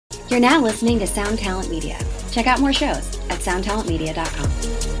You're now listening to Sound Talent Media. Check out more shows at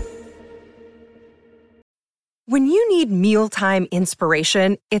soundtalentmedia.com. When you need mealtime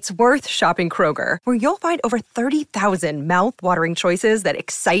inspiration, it's worth shopping Kroger, where you'll find over 30,000 mouth-watering choices that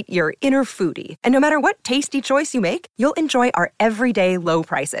excite your inner foodie. And no matter what tasty choice you make, you'll enjoy our everyday low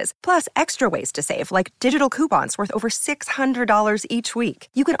prices, plus extra ways to save, like digital coupons worth over $600 each week.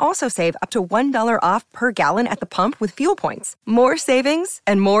 You can also save up to $1 off per gallon at the pump with fuel points. More savings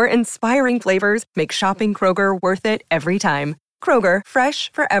and more inspiring flavors make shopping Kroger worth it every time. Kroger,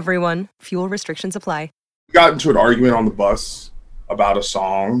 fresh for everyone. Fuel restrictions apply. Got into an argument on the bus about a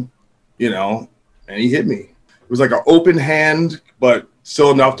song, and he hit me. It was like an open hand, but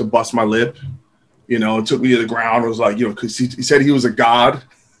still enough to bust my lip. It took me to the ground. It was like, because he said he was a god.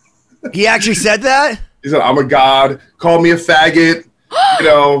 He actually said that? He said, I'm a god. Called me a faggot,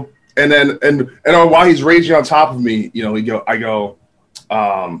 and then while he's raging on top of me,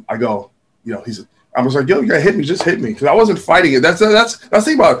 I was like, yo, you gotta hit me, just hit me. Because I wasn't fighting it. That's the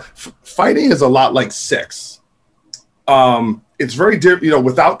thing about fighting is a lot like sex. It's very different,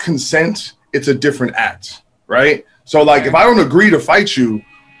 without consent, it's a different act, right? So like, if I don't agree to fight you,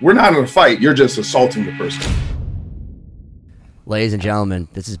 we're not in a fight. You're just assaulting the person. Ladies and gentlemen,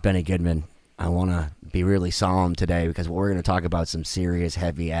 this is Benny Goodman. I want to be really solemn today because we're going to talk about some serious,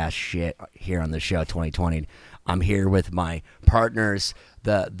 heavy-ass shit here on the show 2020. I'm here with my partners,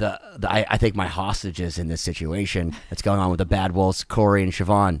 I think my hostages in this situation that's going on with the Bad Wolves, Corey and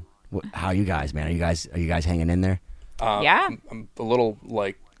Siobhan. How are you guys, man? Are you guys hanging in there? Yeah. I'm a little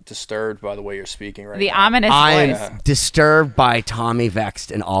disturbed by the way you're speaking right now. The ominous voice. I'm disturbed by Tommy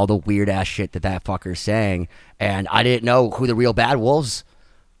Vexed and all the weird ass shit that fucker's saying, and I didn't know who the real Bad Wolves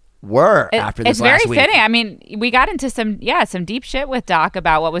were after this last week. It's very fitting. I mean, we got into some deep shit with Doc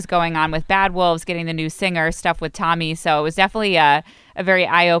about what was going on with Bad Wolves, getting the new singer, stuff with Tommy. So it was definitely a very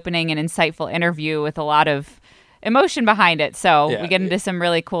eye-opening and insightful interview with a lot of emotion behind it. So we get into some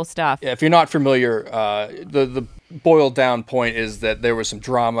really cool stuff. Yeah, if you're not familiar, the boiled down point is that there was some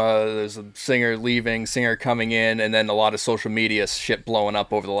drama. There's a singer leaving, singer coming in, and then a lot of social media shit blowing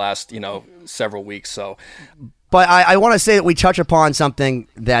up over the last, several weeks. So. But I want to say that we touch upon something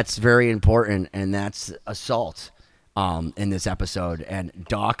that's very important, and that's assault in this episode. And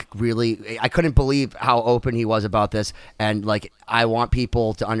Doc really, I couldn't believe how open he was about this. And I want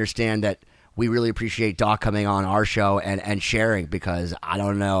people to understand that we really appreciate Doc coming on our show and sharing, because I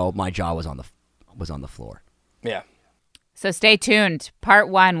don't know, my jaw was on the floor. Yeah. So stay tuned. Part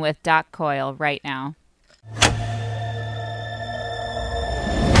 1 with Doc Coyle right now.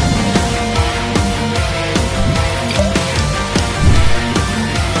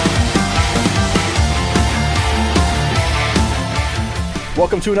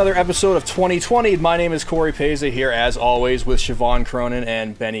 Welcome to another episode of 2020. My name is Corey Peza, here as always with Siobhan Cronin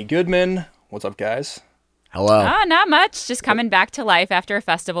and Benny Goodman. What's up, guys? Hello. Oh, not much. Just coming back to life after a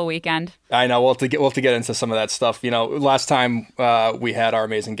festival weekend. I know. We'll have to get into some of that stuff. Last time we had our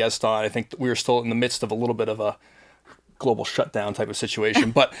amazing guest on, I think we were still in the midst of a little bit of a global shutdown type of situation.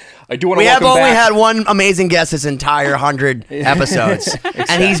 But I do want to welcome back. We have only had one amazing guest this entire 100 episodes, exactly.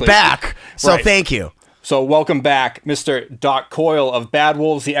 And he's back. So Thank you. So welcome back, Mr. Doc Coyle of Bad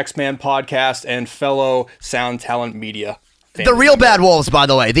Wolves, the X-Man podcast, and fellow Sound Talent Media. The real Bad Wolves, by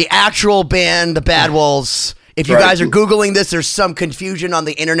the way. The actual band, the Bad Wolves. If you guys are Googling this, there's some confusion on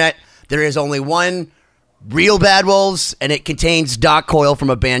the internet. There is only one real Bad Wolves, and it contains Doc Coyle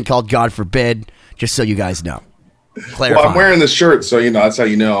from a band called God Forbid, just so you guys know. Clarify. Well, I'm wearing this shirt, so that's how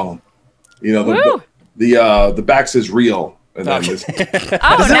you know. The back says real. And then this.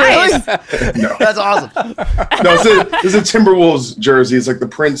 Oh, nice. No. That's awesome. No, it's a Timberwolves jersey. It's like the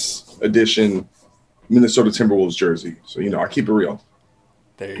Prince edition Minnesota Timberwolves jersey. So, I keep it real.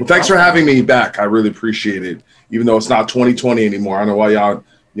 Well, thanks for having me back. I really appreciate it. Even though it's not 2020 anymore. I don't know why y'all,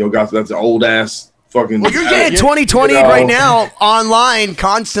 got that's an old ass fucking. Well, you're getting 2020 right now online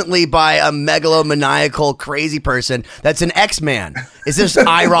constantly by a megalomaniacal crazy person that's an X-Man. Is this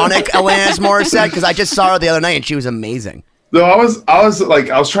ironic, Alanis Morissette? Because I just saw her the other night and she was amazing. No, I was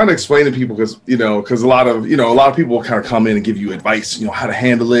trying to explain to people because a lot of people will kind of come in and give you advice, how to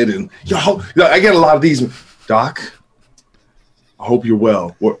handle it, and I get a lot of these. Doc, I hope you're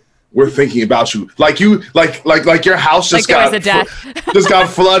well. We're thinking about you. Like your house just got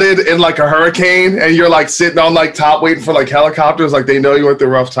flooded in like a hurricane, and you're sitting on top waiting for helicopters, they know you went through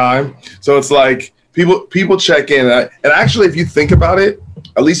a rough time. So it's people check in, and actually, if you think about it,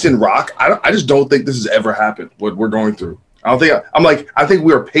 at least in rock, I just don't think this has ever happened. What we're going through. I think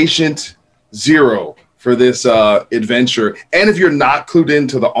we are patient zero for this adventure. And if you're not clued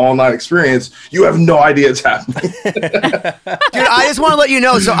into the online experience, you have no idea it's happening. Dude, I just want to let you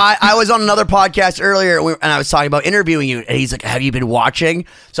know. So I was on another podcast earlier, and I was talking about interviewing you, and he's like, have you been watching?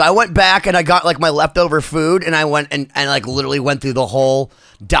 So I went back, and I got like my leftover food, and I went and like literally went through the whole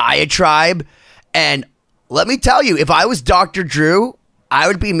diatribe. And let me tell you, if I was Dr. Drew, I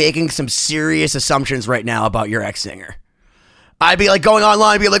would be making some serious assumptions right now about your ex-singer. I'd be like going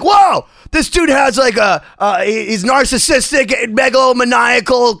online and be like, whoa, this dude has like he's narcissistic and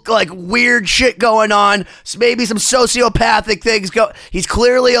megalomaniacal, like weird shit going on. Maybe some sociopathic things he's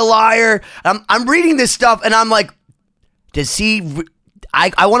clearly a liar. I'm reading this stuff and I'm like, does he,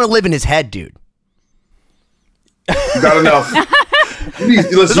 I want to live in his head, dude. You got enough. You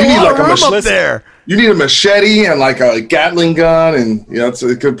need like a machete there. You need a machete and like a Gatling gun, and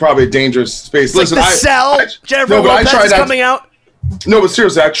it could probably a dangerous space. Listen, like The Cell. Jennifer Lopez is coming out. No, but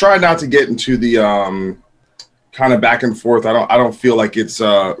seriously, I try not to get into the kind of back and forth. I don't feel like it's.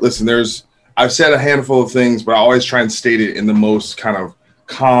 Listen, I've said a handful of things, but I always try and state it in the most kind of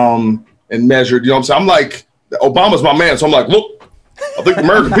calm and measured. You know what I'm saying? I'm like, Obama's my man, so I'm like, look, I think the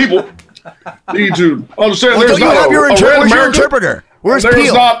American people need to understand. Well, there's not your interpreter. Where's there's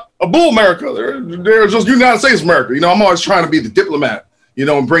Peel? Not a bull America. There's just United States America. I'm always trying to be the diplomat,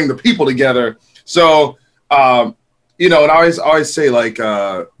 and bring the people together. So, and I always say like,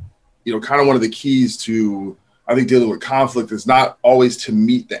 kind of one of the keys to, I think, dealing with conflict is not always to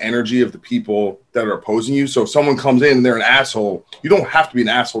meet the energy of the people that are opposing you. So if someone comes in and they're an asshole, you don't have to be an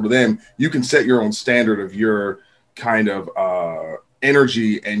asshole to them. You can set your own standard of your kind of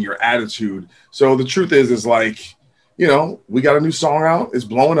energy and your attitude. So the truth is like, we got a new song out. It's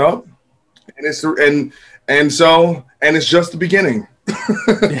blowing up, and it's just the beginning.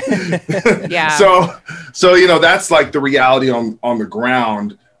 Yeah. So that's like the reality on the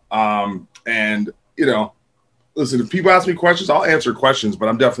ground. Listen, if people ask me questions, I'll answer questions, but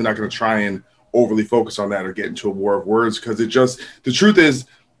I'm definitely not going to try and overly focus on that or get into a war of words, because the truth is,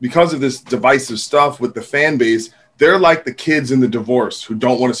 because of this divisive stuff with the fan base, they're like the kids in the divorce who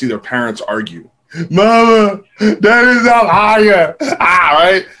don't want to see their parents argue. Mama, that is not higher.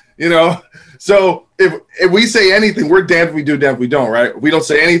 Right? So if we say anything, we're damned if we do, damned if we don't, right? If we don't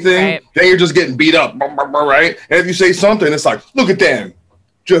say anything, right, then you're just getting beat up, right? And if you say something, it's like, look at them,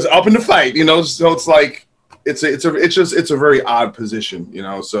 just up in the fight, So it's like it's a very odd position,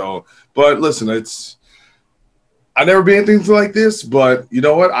 So, but listen, I never been anything like this, but you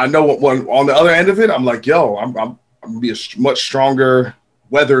know what? I know what on the other end of it, I'm like, yo, I'm gonna be a much stronger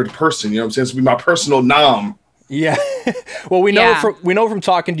weathered person, what I'm saying? This will be my personal nom. Yeah. Well, we know from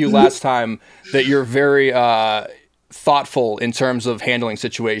talking to you last time that you're very thoughtful in terms of handling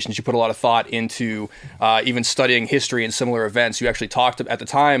situations. You put a lot of thought into even studying history and similar events. You actually talked at the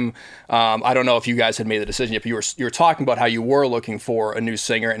time. I don't know if you guys had made the decision yet, but you were talking about how you were looking for a new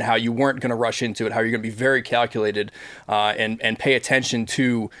singer and how you weren't going to rush into it, how you're going to be very calculated and pay attention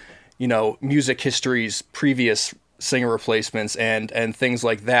to, music history's previous singer replacements and things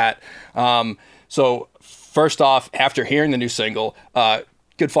like that. So first off, after hearing the new single,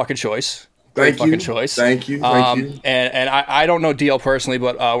 good fucking choice. Great fucking choice. Thank you. And I don't know DL personally,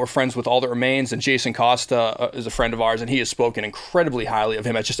 but we're friends with All That Remains, and Jason Costa is a friend of ours, and he has spoken incredibly highly of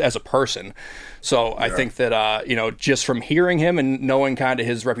him as a person. So I think that, just from hearing him and knowing kind of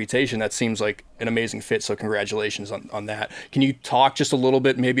his reputation, that seems like an amazing fit. So congratulations on that. Can you talk just a little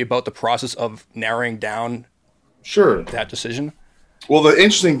bit maybe about the process of narrowing down that decision? Well, the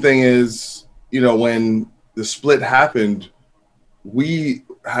interesting thing is, when the split happened, we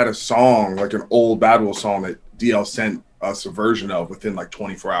had a song, like an old Bad Wolf song that DL sent us a version of within like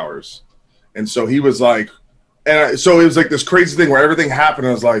 24 hours. And so he was like, so it was like this crazy thing where everything happened.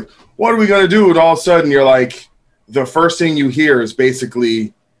 I was like, what are we going to do? And all of a sudden you're like, the first thing you hear is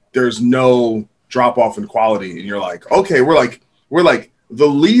basically there's no drop off in quality. And you're like, okay, we're like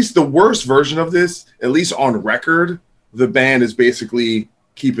the worst version of this, at least on record, the band is basically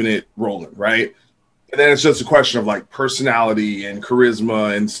keeping it rolling, right? And then it's just a question of like personality and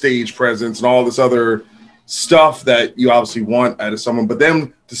charisma and stage presence and all this other stuff that you obviously want out of someone. But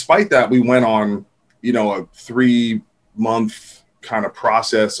then despite that, we went on, a 3-month kind of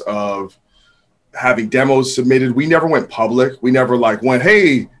process of having demos submitted. We never went public. We never like went,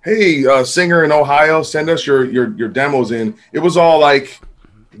 hey, singer in Ohio, send us your demos in. It was all like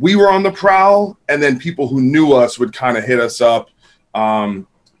we were on the prowl, and then people who knew us would kind of hit us up.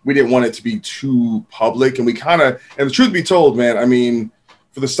 We didn't want it to be too public, and and the truth be told, man, I mean,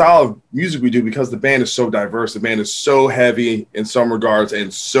 for the style of music we do, because the band is so diverse, the band is so heavy in some regards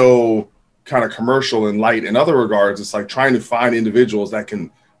and so kind of commercial and light in other regards, it's like trying to find individuals that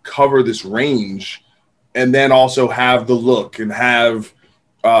can cover this range and then also have the look and have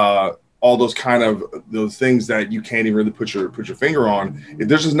all those kind of those things that you can't even really put your finger on.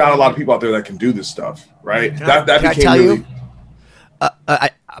 There's just not a lot of people out there that can do this stuff, right? That can became I tell really.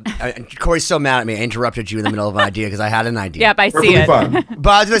 Corey's so mad at me. I interrupted you in the middle of an idea because I had an idea. Yep, I see Perfectly it. fine. But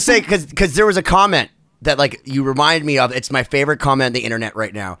I was gonna say because there was a comment that like you reminded me of. It's my favorite comment on the internet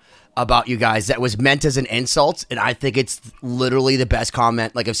right now about you guys that was meant as an insult, and I think it's literally the best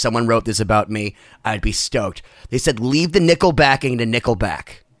comment. Like if someone wrote this about me, I'd be stoked. They said, "Leave the Nickelbacking to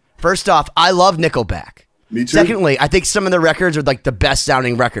Nickelback." First off, I love Nickelback. Me too. Secondly, I think some of their records are like the best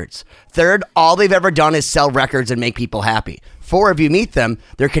sounding records. Third, all they've ever done is sell records and make people happy. 4, if you meet them,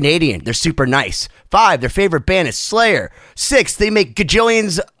 they're Canadian. They're super nice. 5, their favorite band is Slayer. 6, they make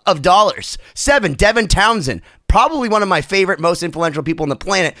gajillions of dollars. 7, Devin Townsend, probably one of my favorite, most influential people on the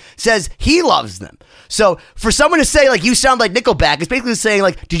planet, says he loves them. So for someone to say, like, you sound like Nickelback, it's basically saying,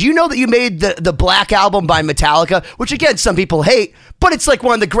 like, did you know that you made the Black Album by Metallica? Which, again, some people hate, but it's like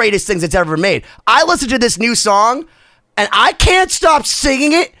one of the greatest things that's ever made. I listened to this new song, and I can't stop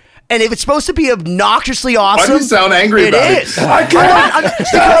singing it. And if it's supposed to be obnoxiously awesome, Why do you sound angry about it? I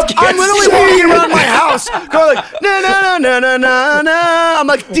can't. I'm literally walking around my house going like, na na na na na na. I'm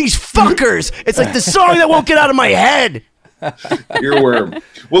like, these fuckers. It's like the song that won't get out of my head. Earworm.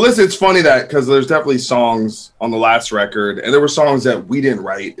 Well, listen, it's funny that because there's definitely songs on the last record, and there were songs that we didn't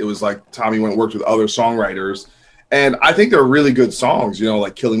write. It was like Tommy went and worked with other songwriters, and I think they're really good songs. You know,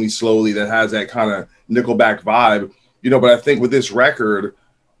 like "Killing Me Slowly" that has that kind of Nickelback vibe. You know, but I think with this record,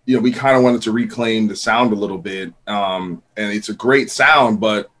 you know, we kind of wanted to reclaim the sound a little bit, and it's a great sound,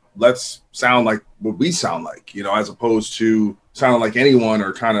 but let's sound like what we sound like, you know, as opposed to sounding like anyone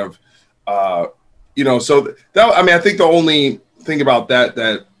or kind of, you know, so that, I mean, I think the only thing about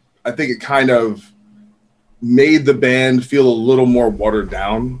that I think it kind of made the band feel a little more watered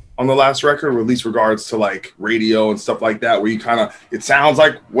down on the last record, or at least regards to like radio and stuff like that, where you kind of, it sounds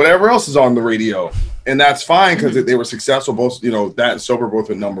like whatever else is on the radio. And that's fine because they were successful, both, you know, that and Sober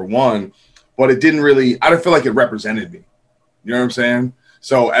both at #1, but it didn't really, I didn't feel like it represented me. You know what I'm saying?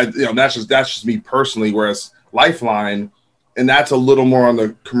 So, you know, that's just me personally, whereas Lifeline, and that's a little more on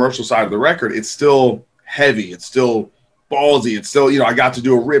the commercial side of the record, it's still heavy. It's still ballsy. It's still, you know, I got to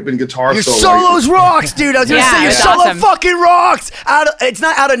do a ripping guitar Your solo. solos rocks, dude. I was going to say, your it's solo awesome. fucking rocks. It's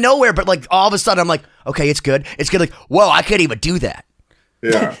not out of nowhere, but like all of a sudden I'm like, okay, it's good. It's good. Like, whoa, I can't even do that.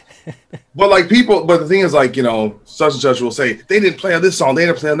 Yeah. But like people, but the thing is, like, you know, such and such will say, they didn't play on this song, they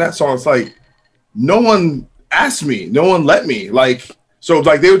didn't play on that song. It's like, no one asked me, no one let me. Like, so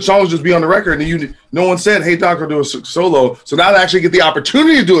like they would songs just be on the record, and no one said, hey, Doc, I'll do a solo. So now I actually get the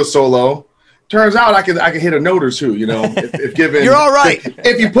opportunity to do a solo. Turns out I can hit a note or two, you know, if given. You're all right.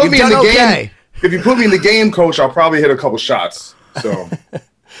 If you put You've me in the done game, okay. if you put me in the game, coach, I'll probably hit a couple shots. So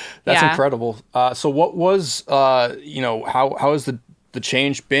That's Yeah. incredible. So what was, you know, how has the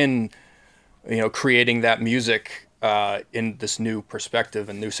change been, you know, creating that music in this new perspective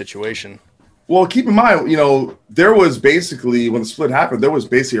and new situation? Well, keep in mind, you know, there was basically, when the split happened, there was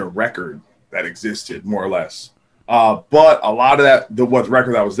basically a record that existed, more or less. But a lot of that, the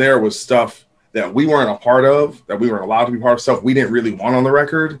record that was there was stuff that we weren't a part of, that we weren't allowed to be part of, stuff we didn't really want on the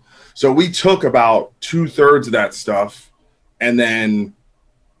record. So we took about 2/3 of that stuff and then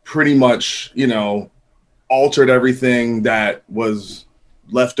pretty much, you know, altered everything that was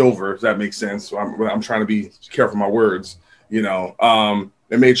left over, if that makes sense. So I'm trying to be careful with my words, you know,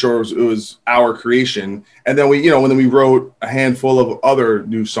 and made sure it was our creation. And then we, you know, when we wrote a handful of other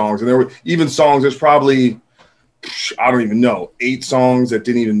new songs, and there were even songs, there's probably, I don't even know, 8 songs that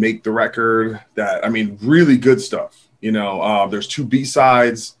didn't even make the record that, I mean, really good stuff. You know, there's 2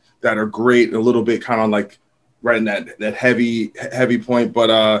 B-sides that are great, and a little bit kind of like right in that heavy point.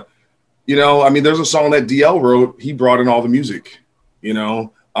 But, you know, I mean, there's a song that DL wrote. He brought in all the music, you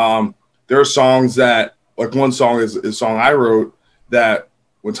know. There are songs that, like one song is a song I wrote that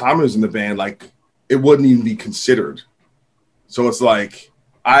when Tommy was in the band, like it wouldn't even be considered. So it's like,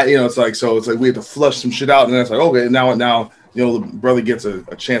 it's like we had to flush some shit out, and then it's like, okay, now, you know, the brother gets a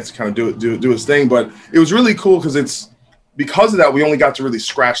chance to kind of do his thing. But it was really cool because of that, we only got to really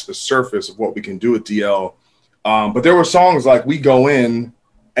scratch the surface of what we can do with DL. But there were songs like we go in,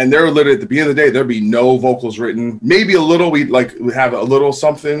 and they're literally at the beginning of the day, there'd be no vocals written, maybe a little, we'd have a little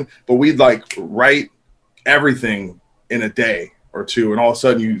something, but we'd like write everything in a day or two. And all of a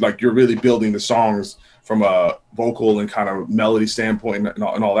sudden you're really building the songs from a vocal and kind of melody standpoint and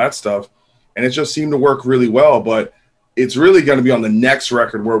all that stuff. And it just seemed to work really well, but it's really going to be on the next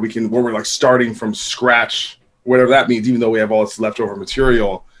record where we're like starting from scratch, whatever that means, even though we have all this leftover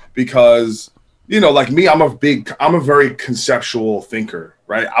material, because, you know, like me, I'm a very conceptual thinker,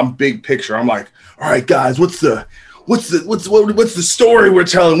 right? I'm big picture. I'm like, all right, guys, what's the story we're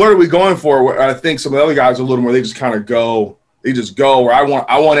telling? What are we going for? Where I think some of the other guys are a little more, they just go where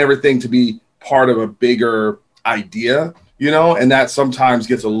I want everything to be part of a bigger idea, and that sometimes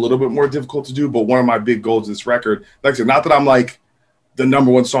gets a little bit more difficult to do. But one of my big goals of this record, like I said, not that I'm like the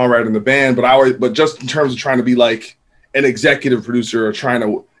number one songwriter in the band, but just in terms of trying to be like an executive producer or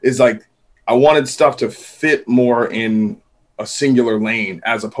I wanted stuff to fit more in a singular lane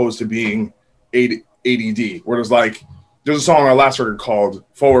as opposed to being ADD, where there's a song on our last record called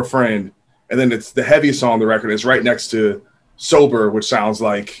Forward Friend, and then it's the heaviest song on the record. It's right next to Sober, which sounds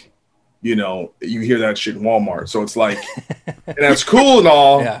like, you hear that shit in Walmart. So it's like, and that's cool and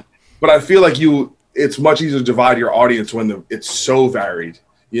all, yeah. But I feel like it's much easier to divide your audience when it's so varied,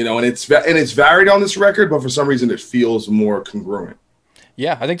 and it's varied on this record, but for some reason it feels more congruent.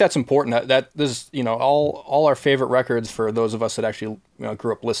 Yeah, I think that's important. That this, all our favorite records, for those of us that actually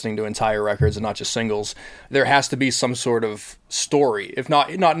grew up listening to entire records and not just singles, there has to be some sort of story, if not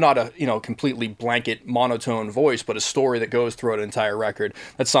a completely blanket monotone voice, but a story that goes throughout an entire record.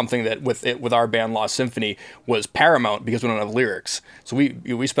 That's something that with our band Lost Symphony was paramount because we don't have lyrics. So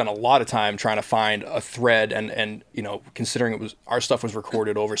we spent a lot of time trying to find a thread, and considering our stuff was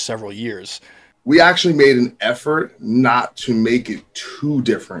recorded over several years. We actually made an effort not to make it too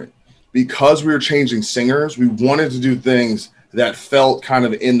different because we were changing singers. We wanted to do things that felt kind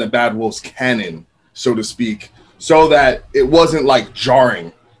of in the Bad Wolves canon, so to speak, so that it wasn't like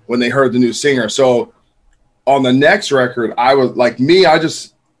jarring when they heard the new singer. So on the next record, I was like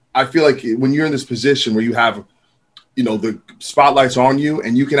I feel like when you're in this position where you have, the spotlight's on you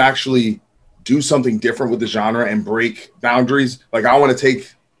and you can actually do something different with the genre and break boundaries. Like I want to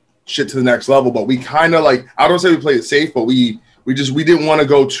take shit to the next level, but we kind of I don't say we played it safe, but we didn't want to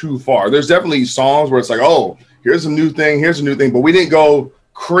go too far. There's definitely songs where it's like, oh, here's a new thing, but we didn't go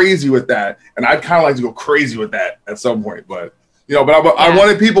crazy with that. And I'd kind of like to go crazy with that at some point, but I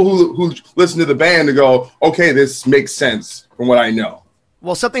wanted people who listen to the band to go, okay, this makes sense from what I know.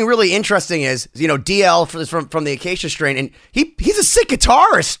 Well, something really interesting is, DL from the Acacia Strain, and he's a sick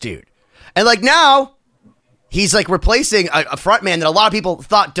guitarist, dude. And now he's replacing a frontman that a lot of people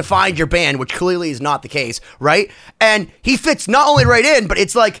thought defined your band, which clearly is not the case, right? And he fits not only right in, but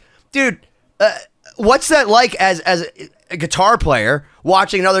it's like, dude, what's that like as a guitar player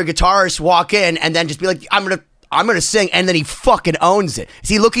watching another guitarist walk in and then just be like, I'm gonna sing, and then he fucking owns it? Is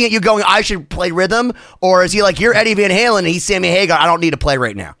he looking at you going, I should play rhythm? Or is he like, you're Eddie Van Halen and he's Sammy Hagar, I don't need to play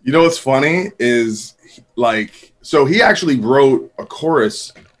right now? What's funny is so he actually wrote a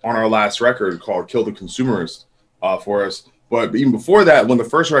chorus on our last record called Kill the Consumerist for us. But even before that, when the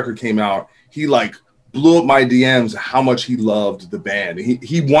first record came out, he blew up my DMs how much he loved the band.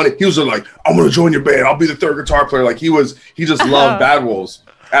 He was like, I'm going to join your band. I'll be the third guitar player. He just loved Bad Wolves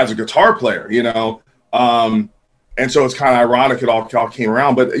as a guitar player, and so it's kind of ironic it all came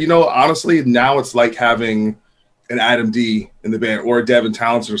around. But, honestly, now it's like having an Adam D in the band or a Devin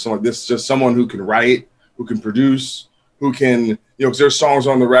Townsend or something like this. Just someone who can write, who can produce, who can, because there's songs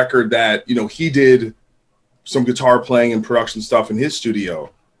on the record that, he did some guitar playing and production stuff in his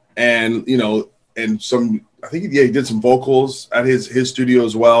studio, and and some, I think he did some vocals at his studio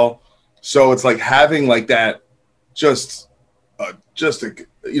as well. So it's like having that just a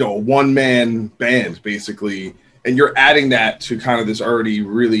one-man band basically, and you're adding that to kind of this already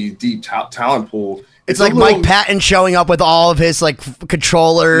really deep talent pool. It's like Mike Patton showing up with all of his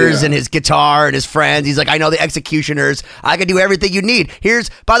controllers and his guitar and his friends. He's like, I know the Executioners. I can do everything you need.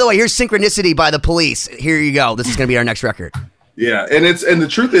 By the way, here's Synchronicity by the Police. Here you go. This is going to be our next record. Yeah. And the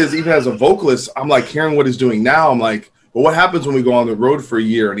truth is, even as a vocalist, I'm hearing what he's doing now. I'm like, well, what happens when we go on the road for a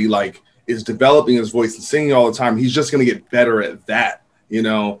year and he is developing his voice and singing all the time? He's just going to get better at that,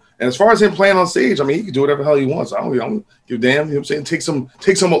 And as far as him playing on stage, I mean, he can do whatever the hell he wants. I don't give a damn. You know what I'm saying? Take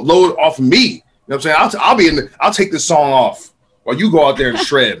some load off of me. You know what I'm saying? I'll take this song off while you go out there and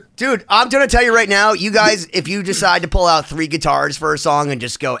shred. Dude, I'm going to tell you right now, you guys, if you decide to pull out 3 guitars for a song and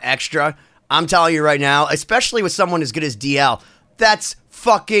just go extra, I'm telling you right now, especially with someone as good as DL, that's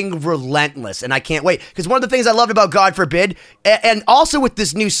fucking relentless. And I can't wait. Because one of the things I loved about God Forbid, and also with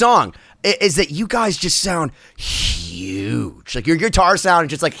this new song, is that you guys just sound huge. Your guitar sound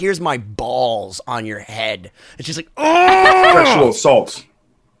is just here's my balls on your head. It's just oh! Sexual assault.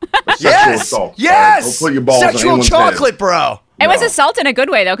 Yes, assault. yes. Don't put your balls sexual on chocolate, head. Bro. It was assault in a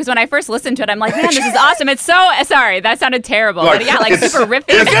good way, though, because when I first listened to it, I'm like, man, this is awesome. It's so, sorry, that sounded terrible. But yeah, super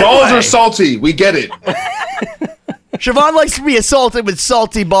riffy. His balls are salty. We get it. Siobhan likes to be assaulted with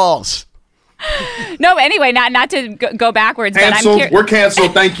salty balls. No, anyway, not to go backwards. Canceled. But We're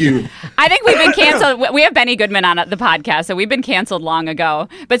canceled. Thank you. I think we've been canceled. We have Benny Goodman on the podcast, so we've been canceled long ago.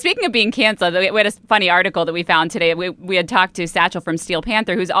 But speaking of being canceled, we had a funny article that we found today. We had talked to Satchel from Steel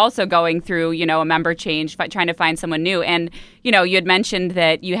Panther, who's also going through, a member change, trying to find someone new. And, you had mentioned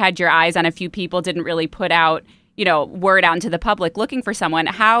that you had your eyes on a few people, didn't really put out, word out into the public looking for someone.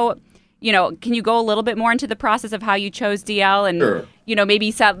 How... can you go a little bit more into the process of how you chose DL and, Sure.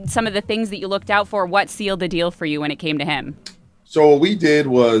 Maybe some of the things that you looked out for? What sealed the deal for you when it came to him? So what we did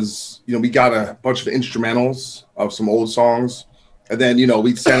was, we got a bunch of instrumentals of some old songs. And then,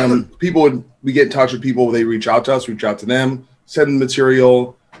 we'd send them, we get in touch with people, they reach out to us, reach out to them, send them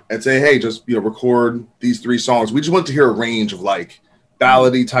material and say, hey, just, record these 3 songs. We just want to hear a range of like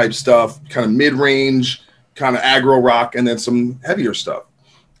ballady type stuff, kind of mid-range, kind of aggro rock, and then some heavier stuff.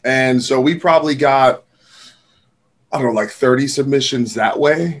 And so we probably got, I don't know, like 30 submissions that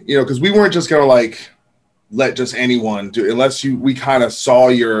way, because we weren't just going to like let just anyone do it unless we kind of saw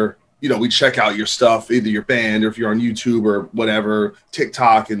your, we check out your stuff, either your band or if you're on YouTube or whatever,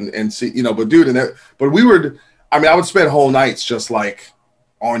 TikTok and see, but dude, but I would spend whole nights just like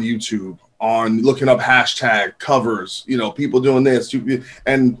on YouTube, on looking up hashtag covers, people doing this.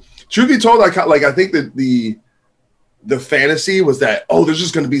 And truth be told, I think that the fantasy was that, there's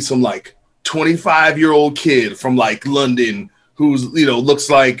just going to be some like 25-year-old kid from like London who's, looks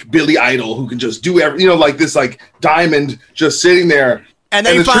like Billy Idol, who can just do like this like diamond just sitting there. And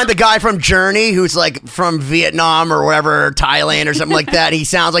then you find the guy from Journey who's like from Vietnam or wherever, Thailand or something like that. He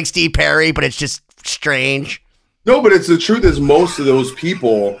sounds like Steve Perry, but it's just strange. No, but it's the truth is most of those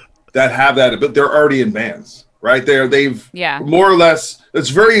people that have that, but they're already in bands, right? They've more or less, it's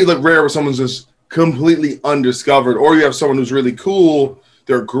very rare when someone's just completely undiscovered, or you have someone who's really cool,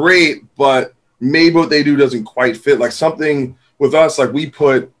 they're great, but maybe what they do doesn't quite fit. Like something with us, like we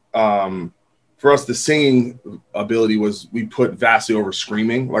put for us the singing ability was we put vastly over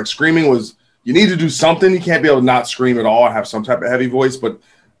screaming. Like screaming was, you need to do something, you can't be able to not scream at all or have some type of heavy voice, but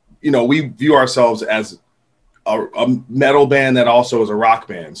we view ourselves as a metal band that also is a rock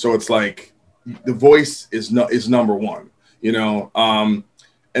band, so it's like the voice is number one, and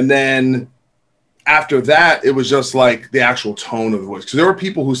then after that, it was just like the actual tone of the voice. Because there were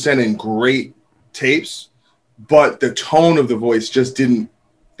people who sent in great tapes, but the tone of the voice just didn't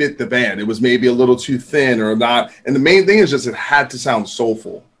fit the band. It was maybe a little too thin or not. And the main thing is just it had to sound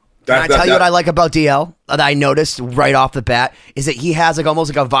soulful. Can I tell you what I like about DL that I noticed right off the bat is that he has like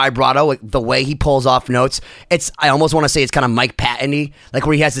almost like a vibrato, like the way he pulls off notes. I almost want to say it's kind of Mike Patton-y, like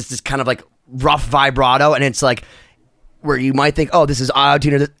where he has this kind of like rough vibrato, and it's like, where you might think, this is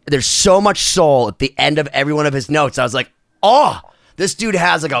auto-tune. There's so much soul at the end of every one of his notes. I was like, this dude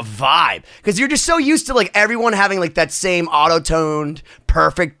has like a vibe. Because you're just so used to like everyone having like that same auto-toned,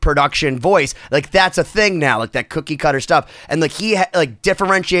 perfect production voice. Like that's a thing now, like that cookie cutter stuff. And like he like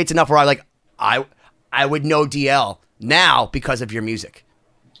differentiates enough where I would know DL now because of your music.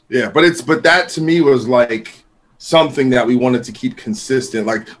 Yeah, but that to me was like something that we wanted to keep consistent.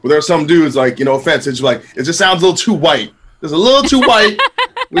 Like, well, there are some dudes like, offense, it's like, it just sounds a little too white. It's a little too white.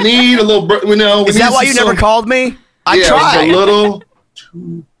 We need a little, Is that why you never called me? I tried. It's a little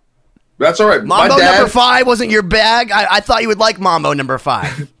too. That's all right. Mambo number 5 wasn't your bag. I thought you would like Mambo number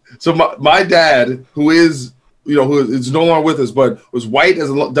 5. So my dad, who is no longer with us, but was white as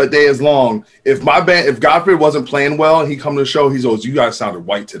the day is long. If Godfrey wasn't playing well and he come to the show, he goes, "You guys sounded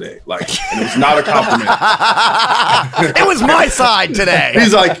white today." Like, and it was not a compliment. It was my side today.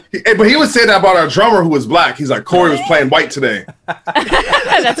 He's like, but he would say that about our drummer who was black. He's like, Corey was playing white today.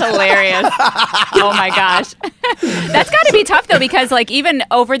 That's hilarious. Oh my gosh. That's got to be tough though, because like even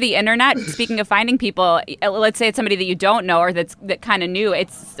over the internet, speaking of finding people, let's say it's somebody that you don't know or that kind of new,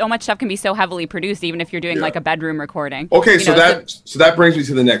 it's so much stuff can be so heavily produced, even if you're doing like a bedroom recording. Okay, so that brings me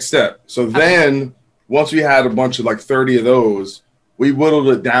to the next step. So then once we had a bunch of like 30 of those, we whittled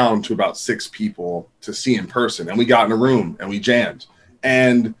it down to about 6 people to see in person, and we got in a room and we jammed.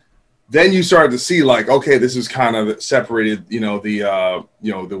 And then you started to see like, okay, this is kind of separated,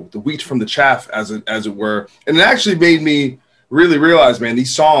 the wheat from the chaff, as it were. And it actually made me really realize, man,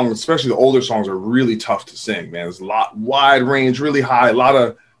 these songs, especially the older songs, are really tough to sing, man. There's a lot wide range, really high, a lot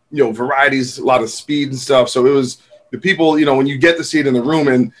of varieties, a lot of speed and stuff. So it was the people, when you get to see it in the room,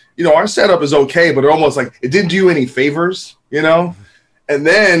 and our setup is okay, but it almost like it didn't do any favors, And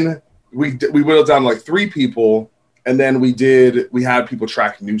then we whittled down to like 3 people. And then we had people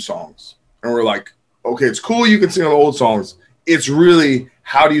track new songs, and we're like, okay, it's cool. You can sing on old songs. It's really,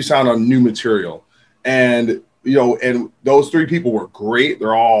 how do you sound on new material? And, and those 3 people were great.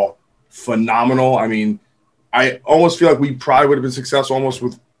 They're all phenomenal. I mean, I almost feel like we probably would have been successful almost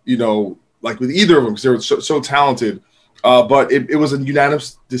with, like with either of them because they were so talented. But it was a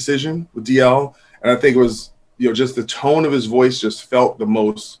unanimous decision with DL, and I think it was just the tone of his voice just felt the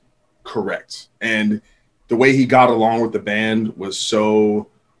most correct, and the way he got along with the band was so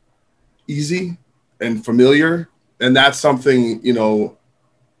easy and familiar, and that's something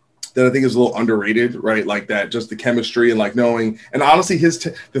that I think is a little underrated, right? Like that, just the chemistry and like knowing. And honestly,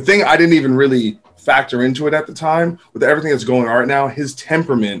 the thing I didn't even really factor into it at the time with everything that's going on right now. His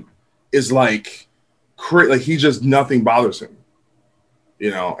temperament is like he just nothing bothers him,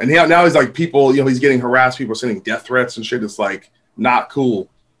 And now he's like people, he's getting harassed, people sending death threats and shit. It's like not cool,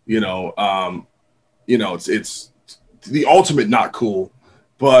 It's the ultimate not cool,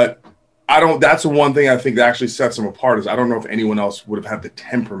 but that's the one thing I think that actually sets him apart is I don't know if anyone else would have had the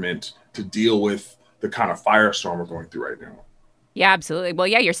temperament to deal with the kind of firestorm we're going through right now. Yeah, absolutely. Well,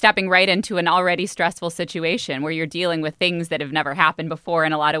 yeah, you're stepping right into an already stressful situation where you're dealing with things that have never happened before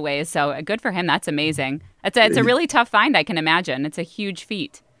in a lot of ways. So good for him. That's amazing. It's a really tough find, I can imagine. It's a huge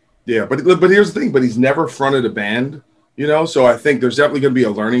feat. Yeah, but here's the thing. But he's never fronted a band, So I think there's definitely going to be a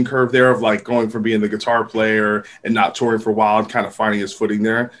learning curve there of like going from being the guitar player and not touring for a while and kind of finding his footing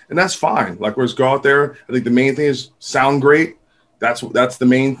there. And that's fine. Like, we'll just go out there. I think the main thing is sound great. That's the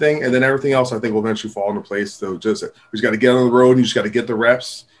main thing, and then everything else I think will eventually fall into place. So we just got to get on the road, and you just got to get the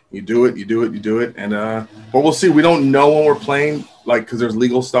reps. You do it, and but we'll see. We don't know when we're playing, like because there's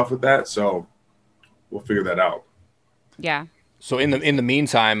legal stuff with that, so we'll figure that out. Yeah. So in the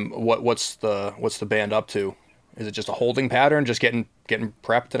meantime, what's the band up to? Is it just a holding pattern, just getting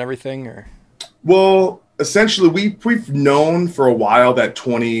prepped and everything, or? Well, essentially, we've known for a while that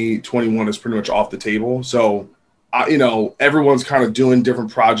 2021 is pretty much off the table, so. Everyone's kind of doing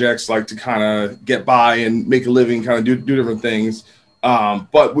different projects, like to kind of get by and make a living, kind of do different things.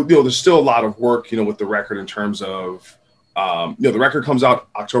 But there's still a lot of work, with the record in terms of, the record comes out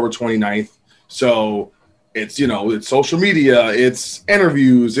October 29th. So it's, it's social media, it's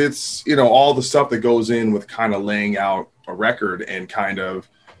interviews, it's, all the stuff that goes in with kind of laying out a record and kind of,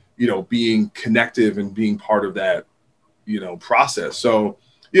 being connective and being part of that, process. So,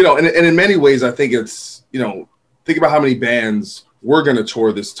 and in many ways, I think it's, think about how many bands were going to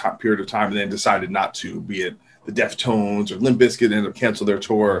tour this period of time and then decided not to, be it the Deftones or Limp Bizkit ended up canceling their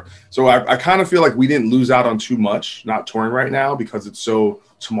tour. So I kind of feel like we didn't lose out on too much not touring right now because it's so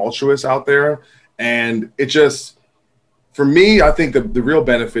tumultuous out there. And it just, for me, I think the real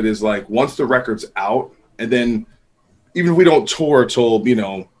benefit is like once the record's out, and then even if we don't tour till,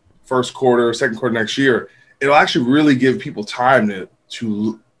 first quarter, second quarter next year, it'll actually really give people time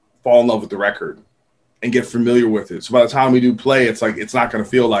to fall in love with the record and get familiar with it. So by the time we do play, it's like it's not going to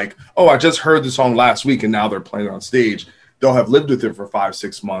feel like, oh, I just heard the song last week and now they're playing it on stage. They'll have lived with it for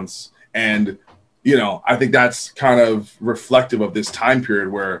 5-6 months. And, I think that's kind of reflective of this time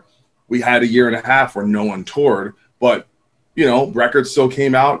period where we had a year and a half where no one toured, but, records still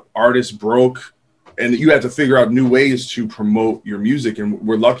came out, artists broke, and you had to figure out new ways to promote your music. And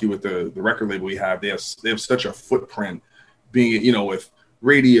we're lucky with the record label we have. They have such a footprint being, with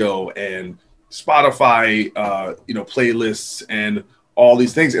radio and Spotify, playlists and all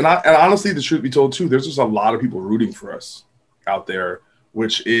these things. And honestly, the truth be told too, there's just a lot of people rooting for us out there,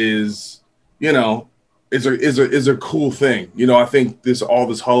 which is, is a cool thing. I think all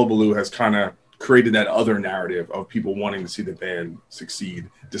this hullabaloo has kind of created that other narrative of people wanting to see the band succeed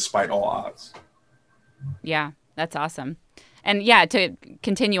despite all odds. Yeah, that's awesome. And yeah, to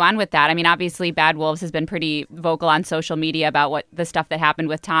continue on with that, I mean, obviously Bad Wolves has been pretty vocal on social media about what the stuff that happened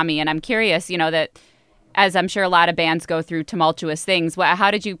with Tommy. And I'm curious, that as I'm sure a lot of bands go through tumultuous things,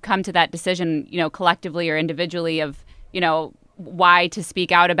 how did you come to that decision, collectively or individually of, why to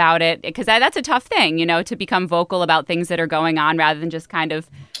speak out about it? Because that's a tough thing, to become vocal about things that are going on rather than just kind of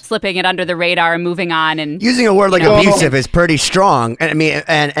slipping it under the radar and moving on. And using a word like abusive is pretty strong. And I mean,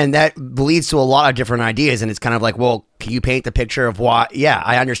 and that leads to a lot of different ideas. And it's kind of like, well, can you paint the picture of why? Yeah,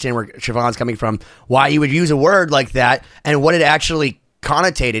 I understand where Siobhan's coming from, why you would use a word like that and what it actually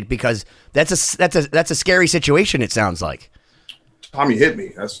connotated, because that's a scary situation. It sounds like. Tommy hit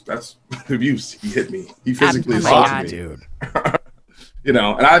me. That's abuse. He hit me. He physically assaulted me, dude. And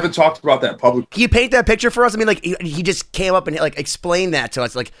I haven't talked about that publicly. Can you paint that picture for us? I mean, like he just came up and like explained that to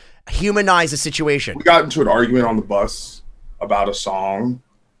us, like humanize the situation. We got into an argument on the bus about a song,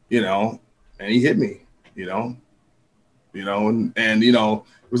 and he hit me, and it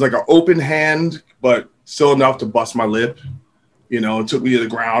was like an open hand, but still enough to bust my lip. It took me to the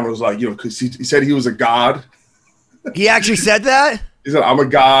ground. It was like, because he said he was a god. He actually said that? He said, I'm a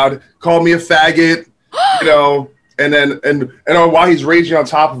god, called me a faggot, and then, and while he's raging on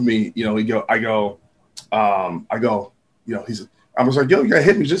top of me, I go, I was like, yo, you gotta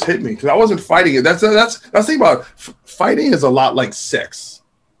hit me, just hit me, because I wasn't fighting it. That's the thing about fighting is a lot like sex.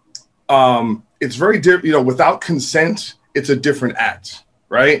 It's very different, you know. Without consent, it's a different act,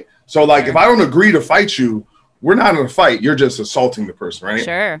 right? So, like, if I don't agree to fight you, we're not in a fight. You're just assaulting the person, right?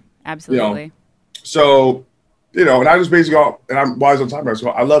 Sure, absolutely. You know? So, you know, and I just basically go, and I'm wise on time. I just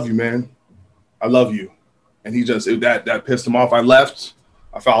go, I love you, man. I love you. And he just that pissed him off. I left.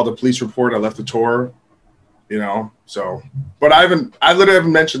 I filed a police report. I left the tour. You know, so, but I literally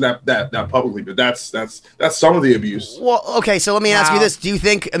haven't mentioned that publicly, but that's some of the abuse. Well, okay, so let me ask you this: do you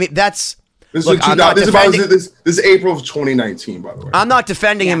think? I mean, this is April of 2019, by the way. I'm not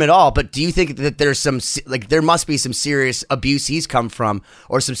defending him at all, but do you think that there's there must be some serious abuse he's come from,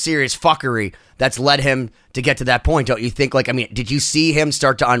 or some serious fuckery that's led him to get to that point? Don't you think? Like, I mean, did you see him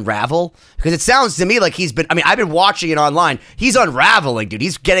start to unravel? Because it sounds to me like he's been. I mean, I've been watching it online. He's unraveling, dude.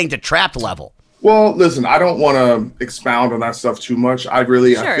 He's getting to Trapped level. Well, listen, I don't want to expound on that stuff too much. I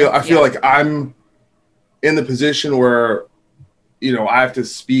feel like I'm in the position where, you know, I have to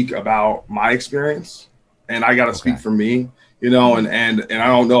speak about my experience, and I got to speak for me, you know, and I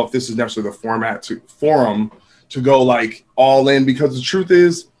don't know if this is necessarily the forum to go like all in, because the truth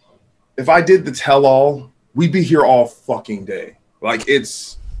is, if I did the tell all, we'd be here all fucking day. Like,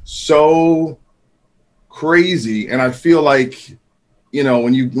 it's so crazy, and I feel like, you know,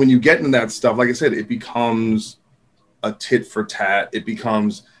 when you get into that stuff, like I said, it becomes a tit for tat. It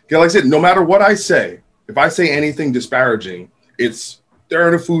becomes, like I said, no matter what I say, if I say anything disparaging, they're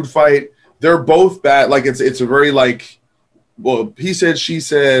in a food fight. They're both bad. Like, it's a very, like, well, he said, she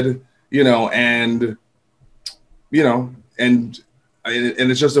said, you know, and it's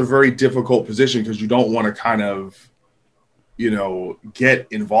just a very difficult position, because you don't want to kind of, you know, get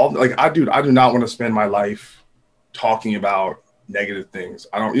involved. Like, I do not want to spend my life talking about negative things.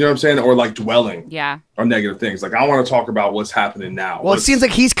 I don't, you know what I'm saying? Or like dwelling on negative things. Like, I want to talk about what's happening now. Well, it seems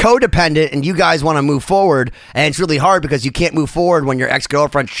like he's codependent and you guys want to move forward, and it's really hard because you can't move forward when your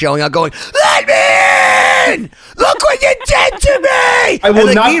ex-girlfriend's showing up going, let me in! Look what you did to me! I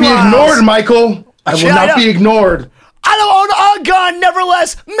will not be ignored, Michael. I will not be ignored. I don't own a gun,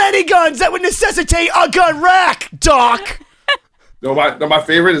 nevertheless, many guns that would necessitate a gun rack, Doc. No, my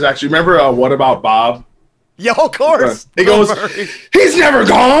favorite is actually, remember What About Bob? Yeah, of course. He goes, he's never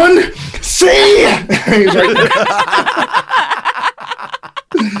gone. See? He's right there.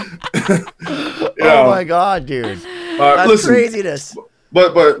 Oh my God, dude. That's craziness.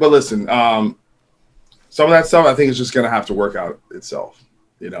 But listen, some of that stuff I think is just gonna have to work out itself.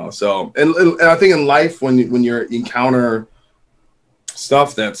 You know, so and I think in life when you encounter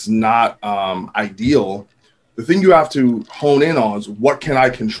stuff that's not ideal, the thing you have to hone in on is, what can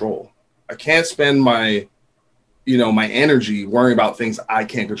I control? I can't spend my energy worrying about things I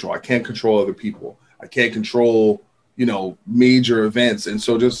can't control. I can't control other people. I can't control, you know, major events. And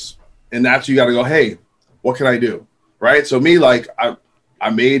so that's you got to go, hey, what can I do? Right. So me, like, I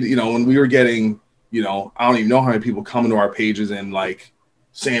made, you know, when we were getting, you know, I don't even know how many people coming to our pages and like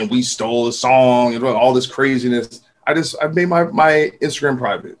saying we stole a song and all this craziness. I made my Instagram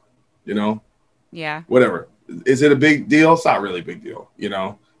private, you know? Yeah. Whatever. Is it a big deal? It's not really a big deal, you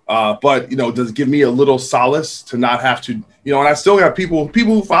know? But, you know, does it give me a little solace to not have to, you know, and I still got people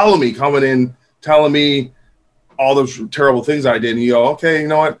who follow me coming in, telling me all those terrible things I did. And you go, okay, you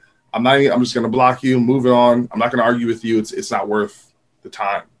know what? I'm just going to block you, move it on. I'm not going to argue with you. It's not worth the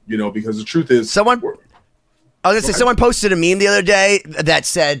time, you know, because the truth is someone posted a meme the other day that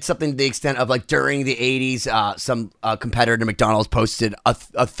said something to the extent of, like, during the 80s, some competitor to McDonald's posted a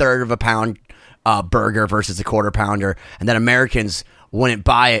third of a pound burger versus a quarter pounder. And then Americans wouldn't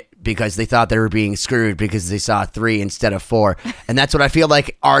buy it because they thought they were being screwed because they saw 3 instead of 4. And that's what I feel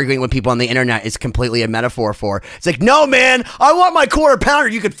like arguing with people on the internet is completely a metaphor for. It's like, no, man, I want my quarter pounder.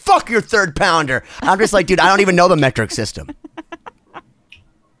 You could fuck your third pounder. I'm just like, dude, I don't even know the metric system.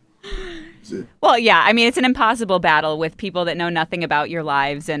 Well, yeah, I mean, it's an impossible battle with people that know nothing about your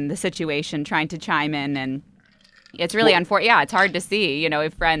lives and the situation trying to chime in. And it's really unfortunate. Yeah, it's hard to see, you know,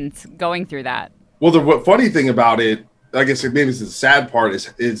 if friends going through that. Well, the funny thing about it, I guess maybe it's the sad part,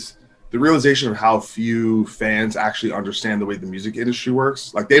 is the realization of how few fans actually understand the way the music industry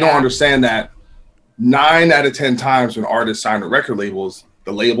works. Like, they don't understand that 9 out of 10 times when artists sign to record labels,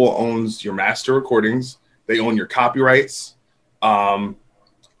 the label owns your master recordings, they own your copyrights, and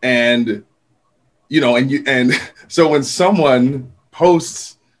you know, and so when someone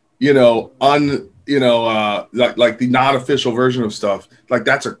posts, you know, like the non-official version of stuff, like,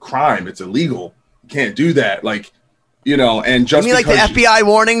 that's a crime. It's illegal. You can't do that. Like, you know, and just you mean like the FBI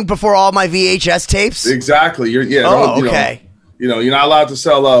warning before all my VHS tapes? Exactly. Okay. You know, you're not allowed to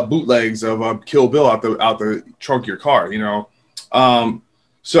sell bootlegs of Kill Bill out the trunk of your car. You know,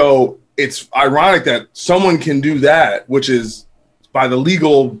 So it's ironic that someone can do that, which is by the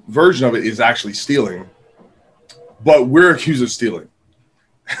legal version of it is actually stealing, but we're accused of stealing.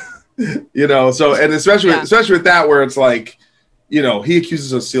 You know, so, and especially with that, where it's like, you know, he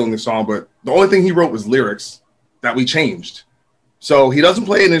accuses us of stealing the song, but the only thing he wrote was lyrics that we changed. So he doesn't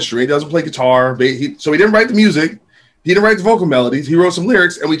play an instrument, he doesn't play guitar, so he didn't write the music, he didn't write the vocal melodies, he wrote some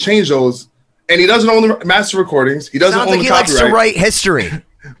lyrics, and we changed those. And he doesn't own the master recordings, he doesn't own the copyright. He likes to write history.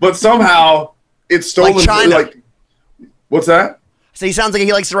 But somehow it's stolen. Like China. Like, what's that? So he sounds like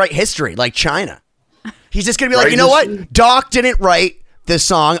he likes to write history, like China. He's just going to be like, Right you know history? what? Doc didn't write this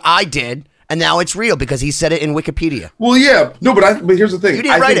song, I did, and now it's real because he said it in Wikipedia. Well, yeah. No, but here's the thing. You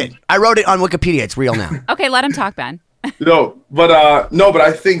didn't write it. I wrote it on Wikipedia. It's real now. Okay, let him talk, Ben. No, but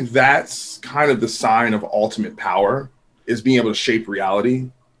I think that's kind of the sign of ultimate power, is being able to shape reality,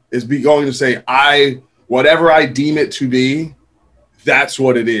 is going to say, whatever I deem it to be, that's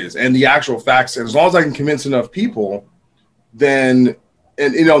what it is. And the actual facts, and as long as I can convince enough people, then,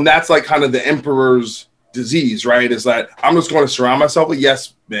 and you know, and that's like kind of the emperor's disease, right? Is that I'm just going to surround myself with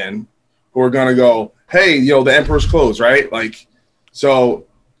yes men who are going to go, hey, you know, the emperor's clothes, right? Like, so,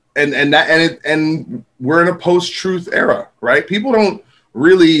 and we're in a post-truth era, right? People don't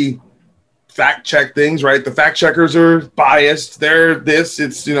really fact check things, right? The fact checkers are biased. They're this,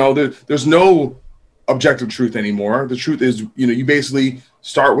 it's, you know, there's no objective truth anymore. The truth is, you know, you basically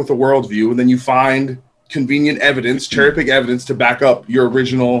start with a worldview and then you find convenient evidence, cherry pick evidence to back up your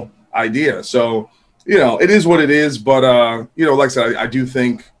original idea. So, you know, it is what it is. But, you know, like I said, I do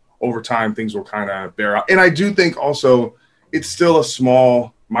think over time things will kind of bear out. And I do think also it's still a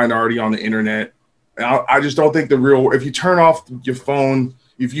small minority on the internet. And I just don't think if you turn off your phone,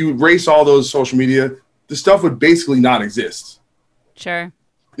 if you erase all those social media, the stuff would basically not exist. Sure.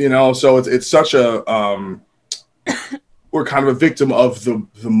 You know, so it's such a we're kind of a victim of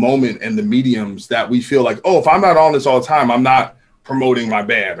the moment and the mediums that we feel like, oh, if I'm not on this all the time, I'm not promoting my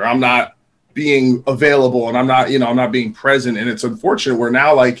band, or I'm not being available, and I'm not being present. And it's unfortunate. We're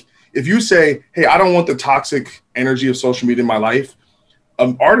now like, if you say, hey, I don't want the toxic energy of social media in my life,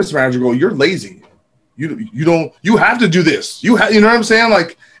 artist manager go, you're lazy. You have to do this. You know what I'm saying?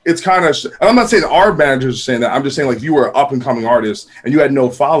 Like, it's kind of, and I'm not saying our managers are saying that. I'm just saying, like, if you were an up and coming artist and you had no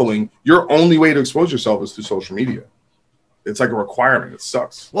following, your only way to expose yourself is through social media. It's like a requirement. It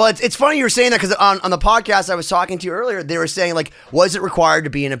sucks. Well, it's funny you were saying that, because on the podcast I was talking to you earlier, they were saying, like, was it required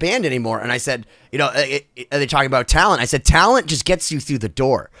to be in a band anymore? And I said, you know, are they talking about talent? I said, talent just gets you through the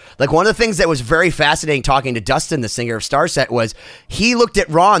door. Like, one of the things that was very fascinating talking to Dustin, the singer of Starset, was he looked at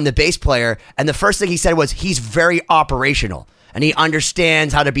Ron, the bass player, and the first thing he said was, he's very operational. And he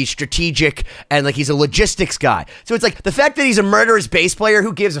understands how to be strategic, and like, he's a logistics guy. So it's like, the fact that he's a murderous bass player,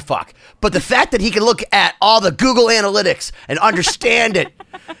 who gives a fuck? But the fact that he can look at all the Google Analytics and understand it,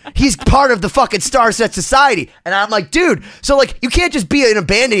 he's part of the fucking Starset society. And I'm like, dude, so like, you can't just be in a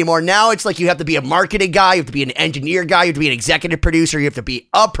band anymore. Now it's like, you have to be a marketing guy, you have to be an engineer guy, you have to be an executive producer, you have to be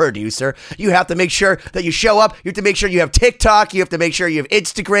a producer, you have to make sure that you show up, you have to make sure you have TikTok, you have to make sure you have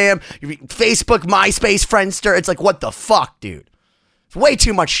Instagram, Facebook, MySpace, Friendster. It's like, what the fuck, dude? It's way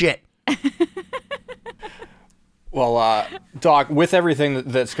too much shit. Well, Doc, with everything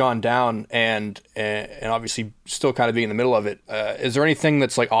that's gone down, and obviously still kind of being in the middle of it, is there anything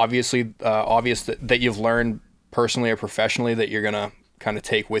that's like obvious that you've learned personally or professionally that you're gonna kind of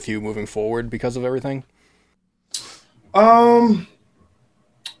take with you moving forward because of everything? I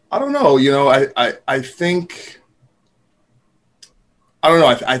don't know. You know, I think I don't know.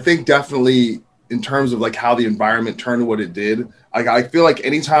 I think definitely in terms of like how the environment turned what it did. I feel like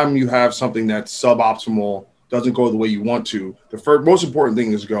anytime you have something that's suboptimal, doesn't go the way you want to, the most important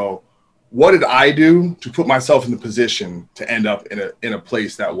thing is go, what did I do to put myself in the position to end up in a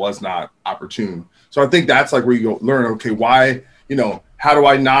place that was not opportune? So I think that's like where you go learn, okay, why, you know, how do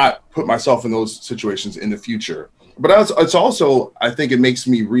I not put myself in those situations in the future? But it's also, I think it makes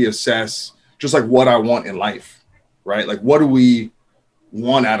me reassess just like what I want in life, right? Like, what do we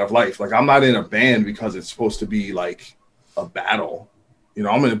want out of life? Like, I'm not in a band because it's supposed to be like a battle. You know,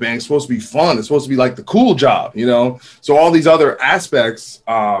 I'm in a band, it's supposed to be fun. It's supposed to be like the cool job, you know? So all these other aspects,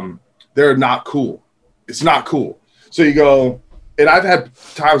 they're not cool. It's not cool. So you go, and I've had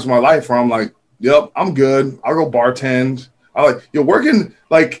times in my life where I'm like, yep, I'm good. I'll go bartend. You're working,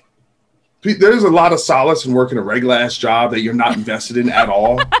 like, there's a lot of solace in working a regular ass job that you're not invested in at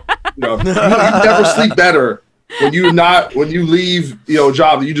all. You know, you never sleep better when you leave, you know, a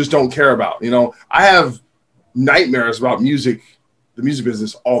job that you just don't care about. You know, I have nightmares about the music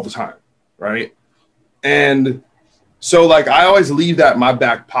business all the time, right? And so, like, I always leave that in my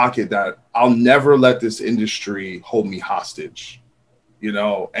back pocket, that I'll never let this industry hold me hostage. you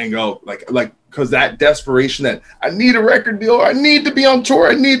know, and go like because that desperation that I need a record deal, I need to be on tour,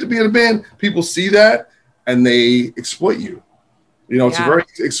 I need to be in a band. People see that and they exploit you. You know, it's a very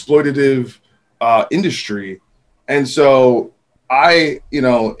exploitative industry. And so I, you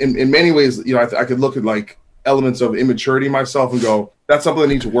know, in many ways, you know, I could look at like elements of immaturity myself and go, that's something I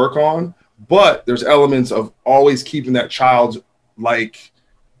need to work on. But there's elements of always keeping that child's like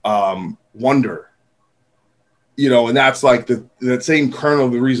wonder, you know, and that's like that same kernel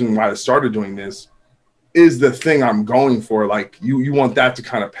of the reason why I started doing this is the thing I'm going for. Like you want that to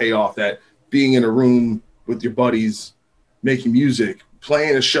kind of pay off, that being in a room with your buddies, making music,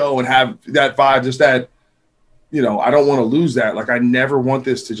 playing a show and have that vibe, just that, you know, I don't want to lose that. Like I never want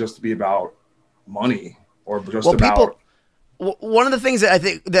this to just be about money or just about. One of the things that I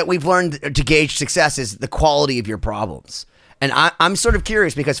think that we've learned to gauge success is the quality of your problems. And I'm sort of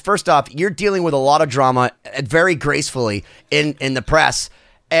curious because first off, you're dealing with a lot of drama very gracefully in the press.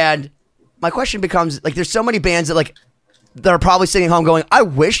 And my question becomes, like, there's so many bands that like that are probably sitting home going, I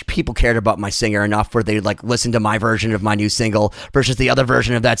wish people cared about my singer enough where they'd like listen to my version of my new single versus the other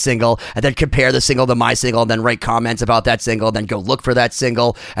version of that single, and then compare the single to my single, and then write comments about that single, then go look for that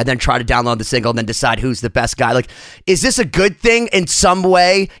single, and then try to download the single, and then decide who's the best guy. Like, is this a good thing in some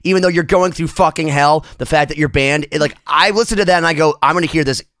way, even though you're going through fucking hell? The fact that your band, like, I listen to that and I go, I'm going to hear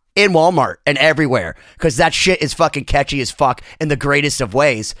this in Walmart and everywhere because that shit is fucking catchy as fuck in the greatest of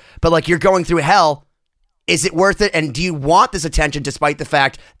ways. But like, you're going through hell. Is it worth it? And do you want this attention despite the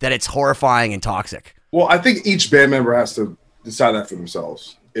fact that it's horrifying and toxic? Well, I think each band member has to decide that for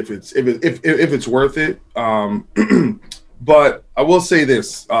themselves if it's worth it. But I will say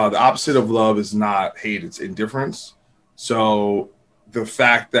this: the opposite of love is not hate; it's indifference. So the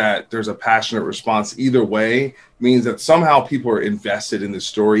fact that there's a passionate response either way means that somehow people are invested in the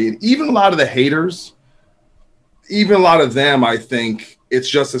story, and even a lot of the haters, even a lot of them, I think it's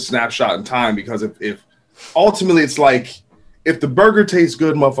just a snapshot in time because if ultimately, it's like if the burger tastes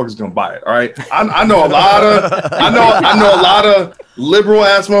good, motherfuckers gonna buy it. All right, I know a lot of liberal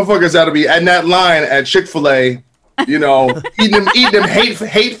ass motherfuckers that'll be at that line at Chick-fil-A, you know, eating them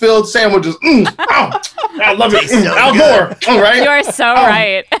hate filled sandwiches. I love it. Al Gore, all right. You are so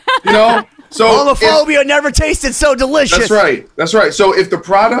right. You know, so homophobia never tasted so delicious. That's right. So if the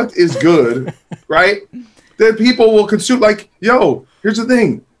product is good, right, then people will consume. Like, yo, here's the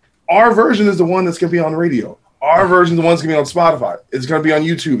thing. Our version is the one that's going to be on the radio. Our version is the one that's going to be on Spotify. It's going to be on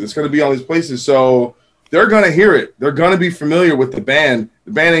YouTube. It's going to be on these places. So they're going to hear it. They're going to be familiar with the band.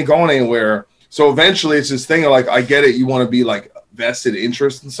 The band ain't going anywhere. So eventually it's this thing of like, I get it. You want to be like vested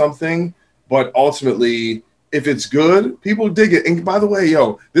interest in something. But ultimately, if it's good, people dig it. And by the way,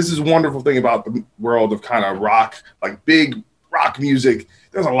 yo, this is a wonderful thing about the world of kind of rock, like big rock music.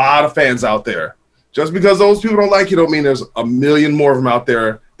 There's a lot of fans out there. Just because those people don't like you don't mean there's a million more of them out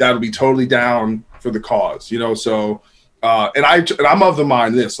there that'll be totally down for the cause, you know? So, and I'm of the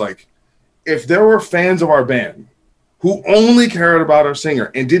mind this, like, if there were fans of our band who only cared about our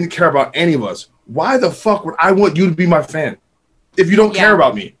singer and didn't care about any of us, why the fuck would I want you to be my fan if you don't care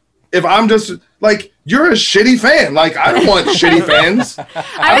about me? If I'm just like, you're a shitty fan. Like, I don't want shitty fans.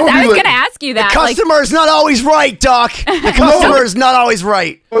 I was going to ask you that. The customer is not always right, Doc. The customer is not always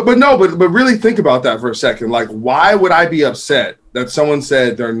right. But really think about that for a second. Like, why would I be upset that someone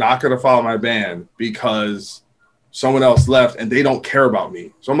said they're not going to follow my band because someone else left and they don't care about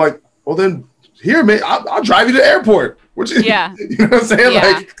me? So I'm like, well, then here, man, I'll drive you to the airport. Which is, yeah. You know what I'm saying?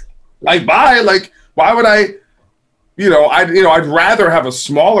 Yeah. Like, bye. Like, why would I? I'd rather have a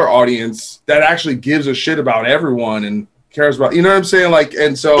smaller audience that actually gives a shit about everyone and cares about, you know what I'm saying? Like,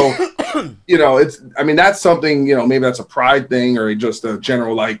 and so, you know, that's something, you know, maybe that's a pride thing or just a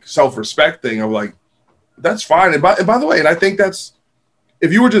general like self-respect thing of like, that's fine. And by the way, and I think that's,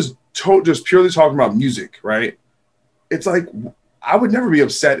 if you were just purely talking about music, right? It's like, I would never be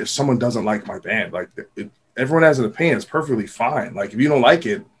upset if someone doesn't like my band. Like, everyone has an opinion. It's perfectly fine. Like, if you don't like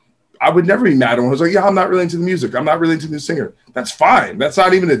it, I would never be mad at him. I was like, yeah, I'm not really into the music. I'm not really into the singer. That's fine. That's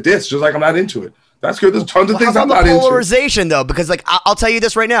not even a diss. Just like I'm not into it. That's good. There's tons of things I'm not into. Polarization, though, because like I'll tell you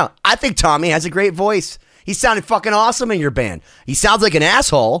this right now. I think Tommy has a great voice. He sounded fucking awesome in your band. He sounds like an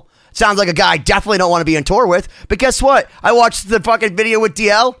asshole. Sounds like a guy I definitely don't want to be on tour with. But guess what? I watched the fucking video with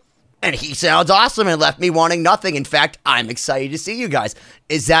DL, and he sounds awesome and left me wanting nothing. In fact, I'm excited to see you guys.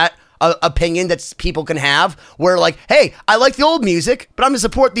 Is that opinion that people can have where like, hey, I like the old music, but I'm gonna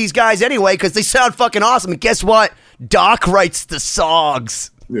support these guys anyway because they sound fucking awesome? And guess what? Doc writes the songs.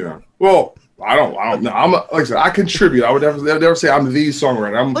 Yeah. Well, I don't know. Like I said, I contribute. I would never say I'm the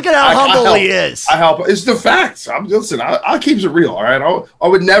songwriter. Look at how humble he is. I help. It's the facts. I keep it real. All right. I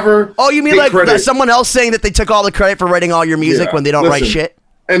would never. Oh, you mean like someone else saying that they took all the credit for writing all your music when they don't write shit?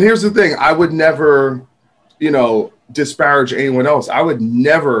 And here's the thing. I would never, disparage anyone else. I would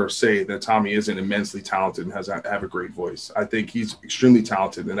never say that Tommy isn't immensely talented and have a great voice. I think he's extremely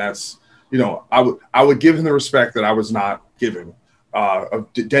talented, and that's, I would give him the respect that I was not given.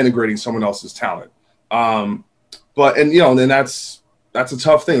 Of denigrating someone else's talent. Then that's a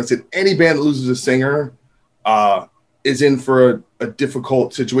tough thing. I said any band that loses a singer is in for a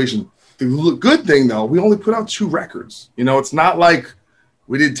difficult situation. The good thing though, we only put out 2 records. It's not like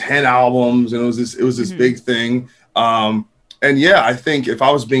we did 10 albums and it was this big thing. I think if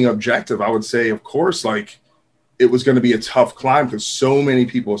I was being objective, I would say, of course, like it was going to be a tough climb because so many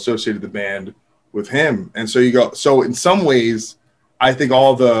people associated the band with him. And so in some ways, I think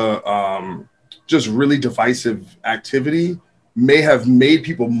all the just really divisive activity may have made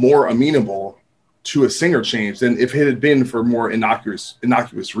people more amenable to a singer change than if it had been for more innocuous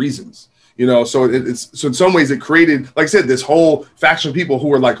reasons. So it's in some ways it created, like I said, this whole faction of people who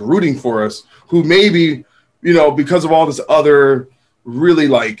were like rooting for us, who maybe, because of all this other really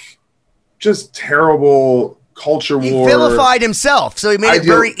like just terrible culture war. He vilified himself, so he made it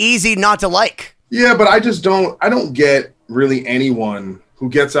very easy not to like. Yeah, but I don't get really anyone who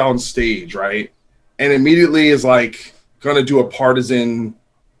gets out on stage, right, and immediately is like gonna do a partisan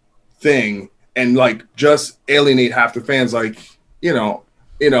thing and like just alienate half the fans. Like,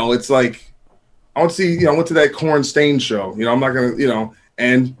 it's like I went to that Korn Stain show. I'm not gonna,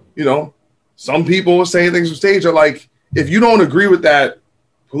 and some people saying things on stage are like, if you don't agree with that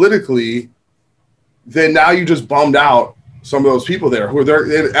politically, then now you just bummed out some of those people there who are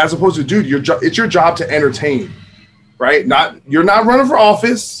there, as opposed to, dude, it's your job to entertain. Right? You're not running for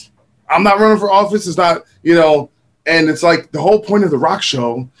office. I'm not running for office. It's not, and it's like the whole point of the rock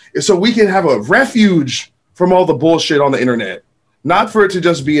show is so we can have a refuge from all the bullshit on the internet, not for it to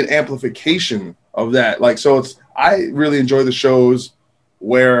just be an amplification of that. Like, so I really enjoy the shows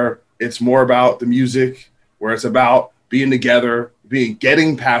where it's more about the music, where it's about being together,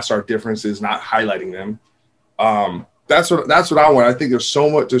 getting past our differences, not highlighting them. That's what I want. I think there's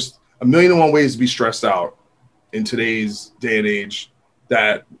there's a million and one ways to be stressed out in today's day and age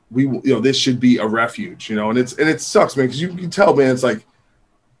that this should be a refuge, and it sucks, man, because you can tell, man, it's like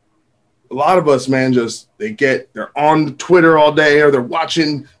a lot of us, man, they're on Twitter all day, or they're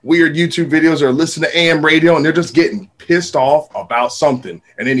watching weird YouTube videos, or listening to AM radio, and they're just getting pissed off about something,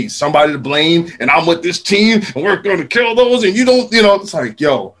 and they need somebody to blame, and I'm with this team, and we're going to kill those, and you don't, it's like,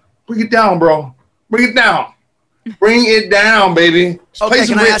 yo, bring it down, bro. Bring it down. Bring it down, baby. Okay,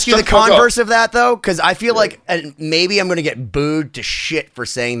 can I ask you the converse of that, though? Because I feel like, and maybe I'm going to get booed to shit for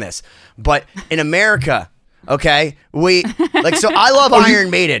saying this, but in America, okay, so I love Iron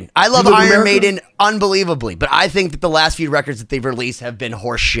Maiden. I love Iron Maiden unbelievably, but I think that the last few records that they've released have been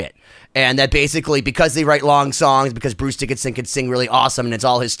horse shit. And that basically, because they write long songs, because Bruce Dickinson can sing really awesome and it's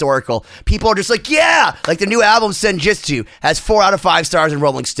all historical, people are just like, yeah! Like the new album, Senjutsu, has 4 out of 5 stars in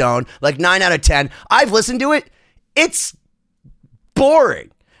Rolling Stone, like 9 out of 10. I've listened to it. It's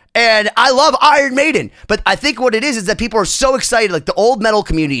boring. And I love Iron Maiden, but I think what it is that people are so excited, like the old metal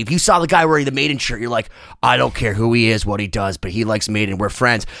community. If you saw the guy wearing the Maiden shirt, you're like, I don't care who he is, what he does, but he likes Maiden, we're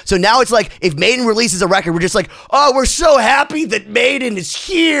friends. So now it's like, if Maiden releases a record, we're just like, oh, we're so happy that Maiden is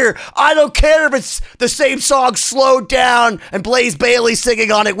here. I don't care if it's the same song slowed down and Blaze Bayley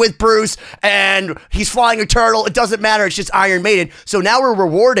singing on it with Bruce and he's flying a turtle. It doesn't matter. It's just Iron Maiden. So now we're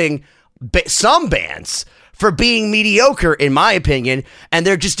rewarding some bands for being mediocre, in my opinion, and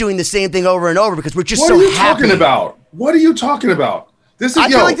they're just doing the same thing over and over because we're just so happy. What are you talking about? What are you talking about? I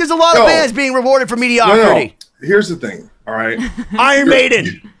feel like there's a lot of bands being rewarded for mediocrity. No. Here's the thing, all right? Iron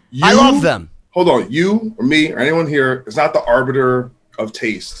Maiden. I love them. Hold on. You or me or anyone here is not the arbiter of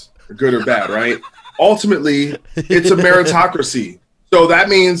taste, or good or bad, right? Ultimately, it's a meritocracy. So that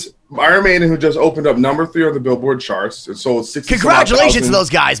means Iron Maiden, who just opened up number 3 on the Billboard charts, and sold 60. Congratulations to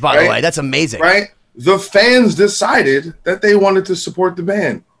those guys, by the way. That's amazing. Right? The fans decided that they wanted to support the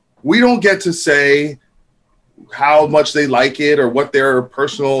band. We don't get to say how much they like it or what their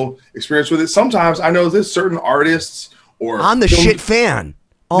personal experience with it. Sometimes I know there's certain artists or I'm the shit fan.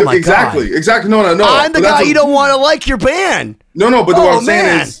 Oh my God. Exactly. No. I'm the guy you don't want to like your band. No, but what I'm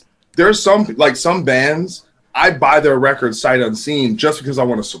saying is there's some bands I buy their records sight unseen just because I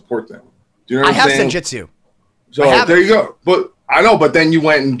want to support them. Do you know what I'm saying? I have Senjutsu. So there you go. But I know, but then you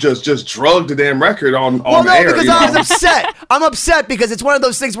went and just drugged the damn record on air. Because I was upset. I'm upset because it's one of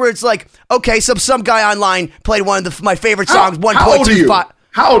those things where it's like, okay, some guy online played one of my favorite songs, 1.25.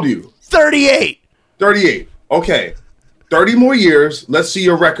 How old are you? 38. 38. Okay. 30 more years. Let's see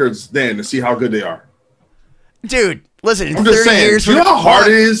your records then to see how good they are. Dude, listen, in I'm 30 just saying, years. you know how hard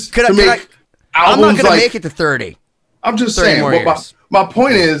it is to make albums? I'm not going to like, make it to 30. I'm just 30 saying. more Well, years. my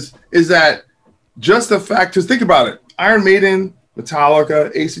point is that just the fact, because think about it. Iron Maiden,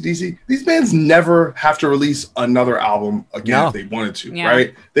 Metallica, AC/DC, these bands never have to release another album again if they wanted to,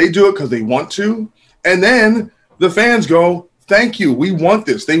 right? They do it because they want to. And then the fans go, thank you. We want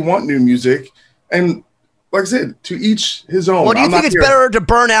this. They want new music. And like I said, to each his own. Well, do you think it's better to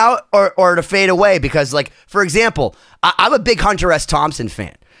burn out or to fade away? Because, like, for example, I'm a big Hunter S. Thompson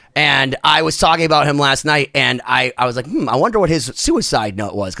fan. And I was talking about him last night, and I was like, I wonder what his suicide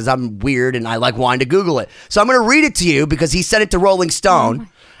note was, because I'm weird and I like wanting to Google it. So I'm going to read it to you because he sent it to Rolling Stone,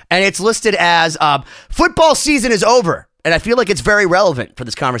 and it's listed as football season is over. And I feel like it's very relevant for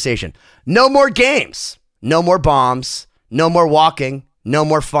this conversation. No more games, no more bombs, no more walking, no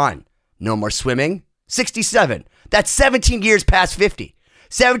more fun, no more swimming. 67. That's 17 years past 50.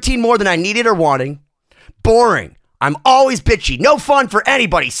 17 more than I needed or wanting. Boring. I'm always bitchy. No fun for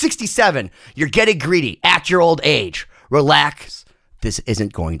anybody. 67. You're getting greedy. At your old age. Relax. This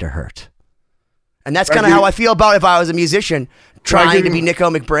isn't going to hurt. And that's kind of how I feel about if I was a musician trying to be Nico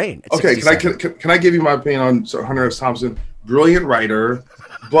McBrain. Okay, can I give you my opinion on Hunter S. Thompson? Brilliant writer,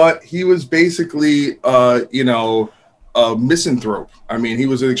 but he was basically, a misanthrope. I mean, he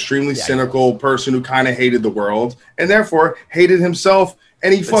was an extremely cynical person who kind of hated the world and therefore hated himself.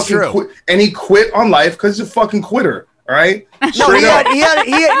 And he fucking quit. And he quit on life because he's a fucking quitter. All right. No, he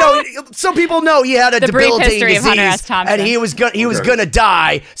had. Some people know he had a debilitating disease, and he was gonna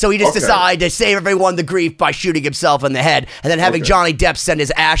die. So he just decided to save everyone the grief by shooting himself in the head, and then having Johnny Depp send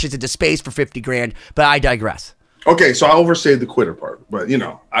his ashes into space for $50,000. But I digress. Okay, so I overstayed the quitter part, but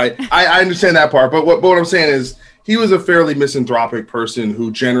I understand that part. But what I'm saying is, he was a fairly misanthropic person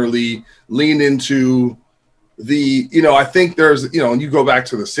who generally leaned into the, I think there's, and you go back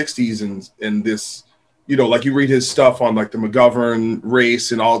to the 60s and this, like you read his stuff on like the McGovern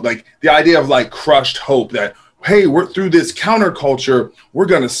race and all, like the idea of like crushed hope that, hey, we're through this counterculture, we're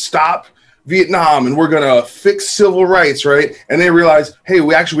going to stop Vietnam and we're going to fix civil rights, right? And they realize, hey,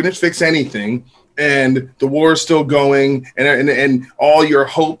 we didn't fix anything. And the war is still going, and all your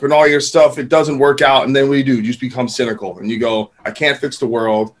hope and all your stuff, it doesn't work out. And then what do? You just become cynical, and you go, I can't fix the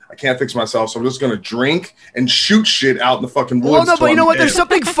world. I can't fix myself, so I'm just going to drink and shoot shit out in the fucking woods. Well, no, but you know what? There's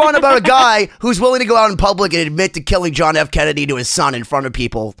something fun about a guy who's willing to go out in public and admit to killing John F. Kennedy to his son in front of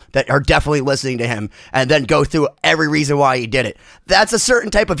people that are definitely listening to him, and then go through every reason why he did it. That's a certain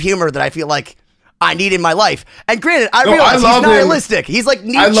type of humor that I feel like I need in my life. And granted, I realize he's nihilistic. He's like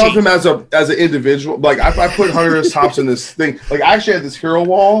Nietzsche. I love him as an individual. Like I put Hunter S. Thompson in this thing. Like I actually had this hero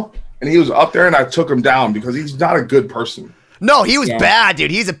wall, and he was up there, and I took him down because he's not a good person. No, he was bad, dude.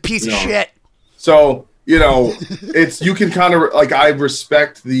 He's a piece of shit. So it's you can kind of like I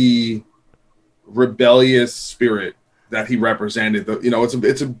respect the rebellious spirit that he represented.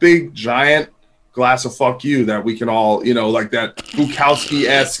 It's a big giant glass of fuck you that we can all, like that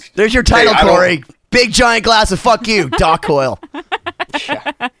Bukowski-esque. There's your title, Corey. Big giant glass of fuck you, Doc Coyle.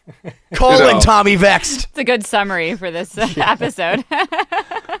 Tommy Vexed. It's a good summary for this episode.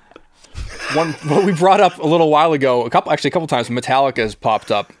 What we brought up a little while ago, a couple times, Metallica has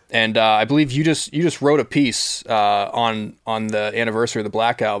popped up, and I believe you just wrote a piece on the anniversary of the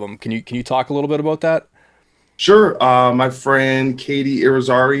Black Album. Can you talk a little bit about that? Sure. My friend Katie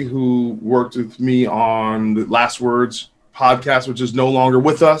Irizarry, who worked with me on the Last Words podcast, which is no longer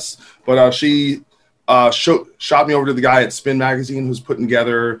with us, but she shot me over to the guy at Spin Magazine who's putting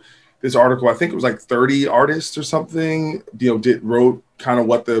together this article. I think it was like 30 artists or something, wrote kind of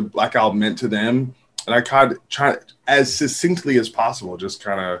what the Black Album meant to them. And I kind of try as succinctly as possible, just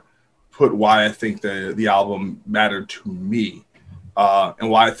kind of put why I think the album mattered to me and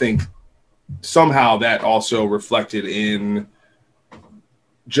why I think somehow that also reflected in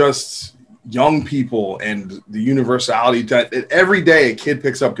just young people and the universality that every day a kid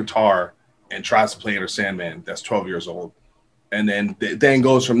picks up guitar and tries to play Enter Sandman that's 12 years old. And then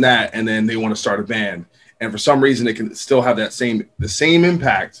goes from that, and then they want to start a band. And for some reason, it can still have the same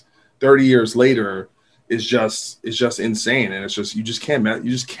impact 30 years later is just insane. And it's just, you just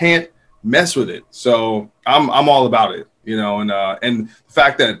can't mess with it. So I'm all about it. And the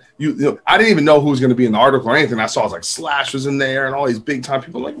fact that I didn't even know who was going to be in the article or anything. I saw it was like Slash was in there and all these big time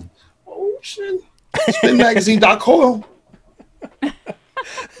people like, oh shit, spinmagazine.co.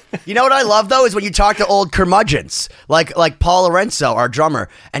 You know what I love though is when you talk to old curmudgeons, like Paul Lorenzo, our drummer,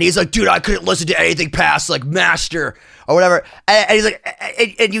 and he's like, dude, I couldn't listen to anything past like Master or whatever. And he's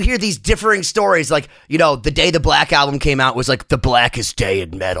like, and you hear these differing stories, like, you know, the day the Black Album came out was like the blackest day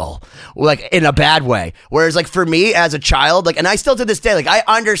in metal, like in a bad way. Whereas like for me as a child, like, and I still to this day, like I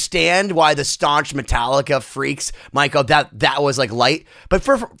understand why the staunch Metallica freaks might go that was like light, but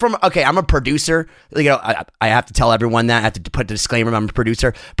from okay, I'm a producer, you know, I have to tell everyone that, I have to put the disclaimer, I'm a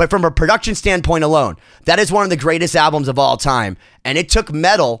producer, but from a production standpoint alone, that is one of the greatest albums of all time, and it took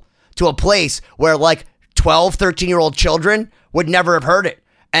metal to a place where like 12, 13-year-old children would never have heard it.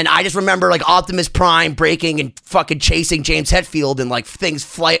 And I just remember like Optimus Prime breaking and fucking chasing James Hetfield and like things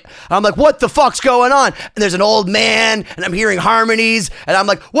flight. I'm like, what the fuck's going on? And there's an old man and I'm hearing harmonies and I'm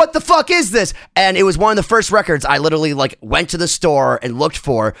like, what the fuck is this? And it was one of the first records I literally like went to the store and looked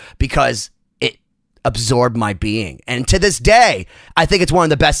for because it absorbed my being. And to this day, I think it's one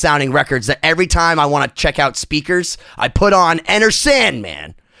of the best sounding records that every time I want to check out speakers, I put on Enter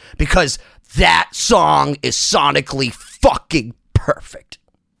Sandman because that song is sonically fucking perfect.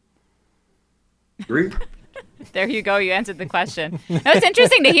 Agree? There you go. You answered the question. That was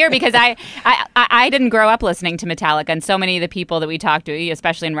interesting to hear because I didn't grow up listening to Metallica, and so many of the people that we talked to,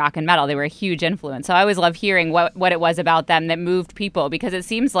 especially in rock and metal, they were a huge influence. So I always love hearing what it was about them that moved people, because it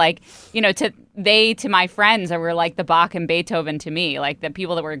seems like, you know, to my friends were like the Bach and Beethoven to me, like the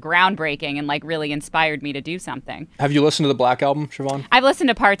people that were groundbreaking and like really inspired me to do something. Have you listened to the Black Album, Siobhan? I've listened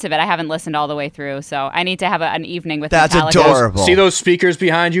to parts of it. I haven't listened all the way through, so I need to have an evening with That's Metallica. adorable. See those speakers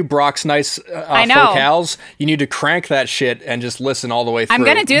behind you, Brock's nice I know. focals? You need to crank that shit and just listen all the way through. I'm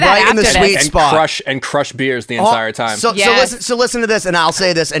gonna do that Right in after the sweet this. spot. and crush beers the entire time. So Yes. listen to this, and I'll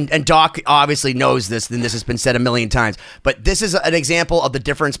say this, and Doc obviously knows this, and this has been said a million times, but this is an example of the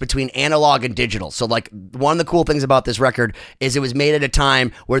difference between analog and digital. So like one of the cool things about this record is it was made at a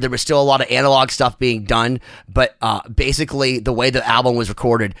time where there was still a lot of analog stuff being done, but basically the way the album was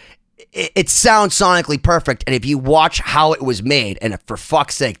recorded, it sounds sonically perfect, and if you watch how it was made, and for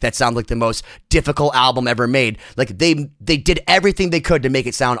fuck's sake, that sounds like the most difficult album ever made. Like they did everything they could to make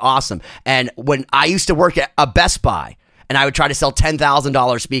it sound awesome. And when I used to work at a Best Buy, and I would try to sell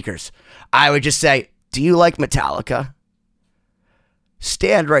 $10,000 speakers, I would just say, "Do you like Metallica?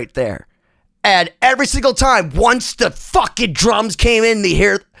 Stand right there." And every single time, once the fucking drums came in,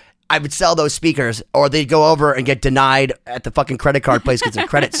 I would sell those speakers, or they'd go over and get denied at the fucking credit card place because their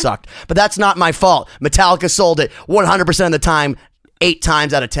credit sucked. But that's not my fault. Metallica sold it 100% of the time, 8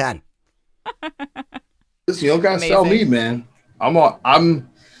 times out of 10. Listen, you don't gotta sell me, man.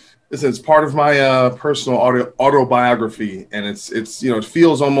 Listen, it's part of my personal autobiography, and it's you know, it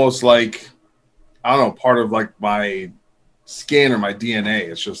feels almost like, I don't know, part of like my skin or my DNA.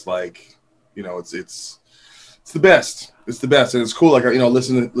 It's just like, you know, it's the best. It's the best, and it's cool. Like, you know,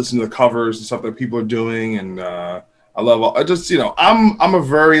 listen to the covers and stuff that people are doing, and I just, you know, I'm a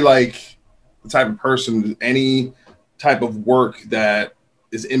very like the type of person, any type of work that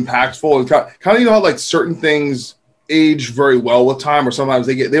is impactful, and kind of, you know, how like certain things age very well with time, or sometimes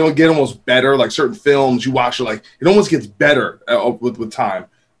they don't get almost better. Like certain films you watch, like it almost gets better with time.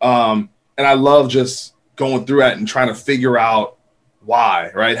 And I love just going through it and trying to figure out why,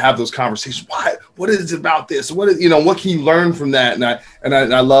 right? Have those conversations. Why? What is it about this? What is, you know, what can you learn from that? And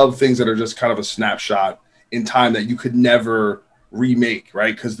I love things that are just kind of a snapshot in time that you could never remake,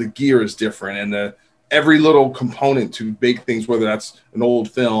 right? Because the gear is different, and every little component to big things, whether that's an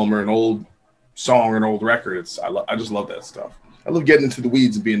old film or an old song or an old record, I just love that stuff. I love getting into the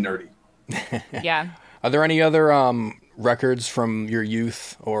weeds and being nerdy. Yeah. Are there any other records from your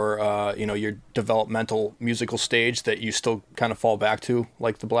youth or you know, your developmental musical stage that you still kind of fall back to,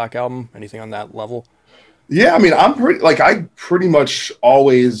 like the Black Album? Anything on that level? Yeah, I mean, I pretty much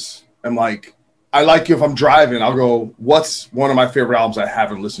always am like, I like, if I'm driving, I'll go, what's one of my favorite albums I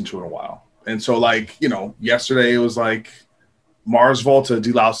haven't listened to in a while? And so, like, you know, yesterday it was like Mars Volta,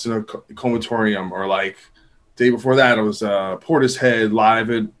 De Loused in a Comatorium, or like day before that it was Portishead live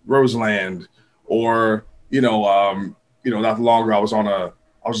at Roseland, or you know, not longer I was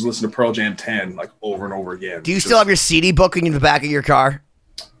just listening to Pearl Jam 10 like over and over again. Do you still have your CD book in the back of your car?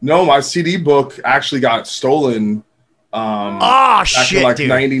 No, my CD book actually got stolen. Shit, in like dude.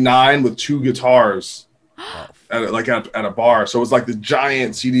 99 with 2 guitars at a bar. So it was like the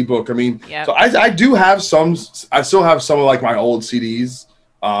giant CD book. I mean, Yep. So I do have some. I still have some of like my old CDs.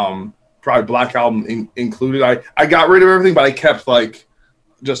 Probably Black Album included. I got rid of everything, but I kept like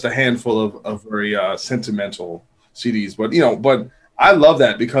just a handful of very sentimental CDs. But I love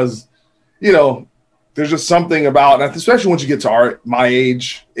that because, you know, there's just something about, and especially once you get to my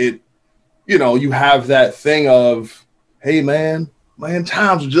age, you have that thing of, hey man, man,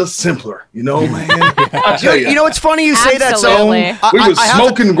 times were just simpler, you know, man. I tell You know, it's funny you say that. So Absolutely. we were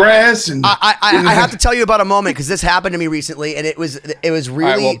smoking grass, and I have to tell you about a moment because this happened to me recently, and it was really.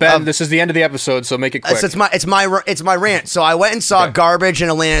 All right, well, Ben, this is the end of the episode, so make it quick. So it's my rant. So I went and saw Garbage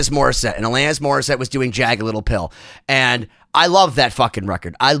and Alanis Morissette, and Alanis Morissette was doing Jagged Little Pill, and I love that fucking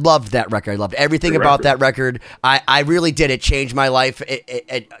record. I loved that record. I loved everything about that record. I really did. It changed my life.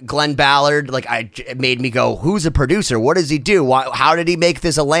 Glenn Ballard, it made me go, who's a producer? What does he do? How did he make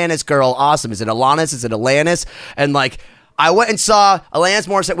this Alanis girl awesome? Is it Alanis? Is it Alanis? And I went and saw Alanis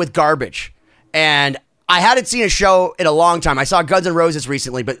Morissette with Garbage, and I hadn't seen a show in a long time. I saw Guns N' Roses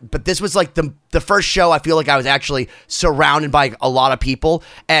recently, but this was like the first show I feel like I was actually surrounded by a lot of people.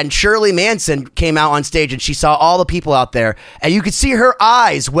 And Shirley Manson came out on stage and she saw all the people out there, and you could see her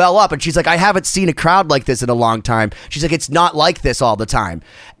eyes well up. And she's like, I haven't seen a crowd like this in a long time. She's like, it's not like this all the time.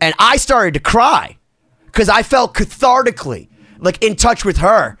 And I started to cry because I felt cathartically in touch with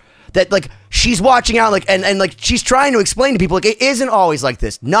her. That she's watching out and she's trying to explain to people it isn't always like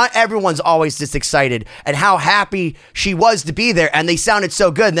this. Not everyone's always this excited, and how happy she was to be there, and they sounded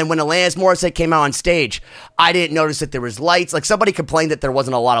so good. And then when Alanis Morissette came out on stage, I didn't notice that there was lights. Somebody complained that there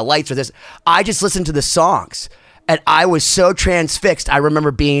wasn't a lot of lights for this. I just listened to the songs. And I was so transfixed. I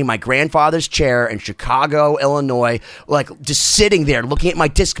remember being in my grandfather's chair in Chicago, Illinois, just sitting there looking at my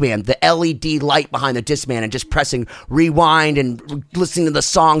Discman, the LED light behind the Discman, and just pressing rewind and listening to the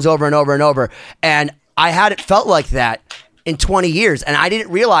songs over and over and over. And I hadn't felt like that in 20 years. And I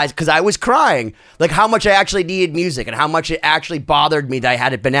didn't realize, because I was crying, how much I actually needed music and how much it actually bothered me that I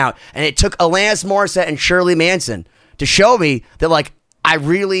hadn't been out. And it took Alanis Morissette and Shirley Manson to show me that, I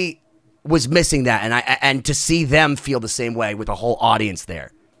really was missing that, and to see them feel the same way with a whole audience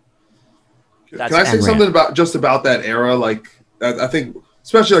there. Can I say something about that era? I think,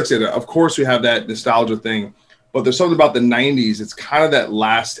 especially I said, of course we have that nostalgia thing, but there's something about the 90s. It's kind of that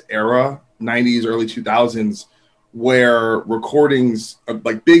last era, 90s, early 2000s, where recordings,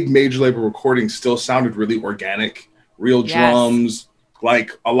 big major label recordings, still sounded really organic, real drums,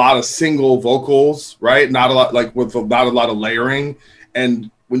 a lot of single vocals, right? Not a lot, with not a lot of layering.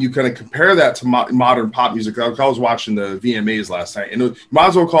 And when you kind of compare that to modern pop music, I was watching the VMAs last night, and you might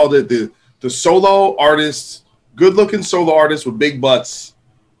as well call it the solo artists, good-looking solo artists with big butts,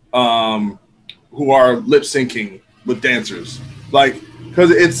 who are lip syncing with dancers,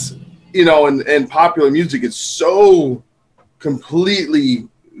 because it's in popular music, it's so completely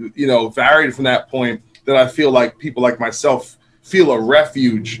varied from that point that I feel like people like myself feel a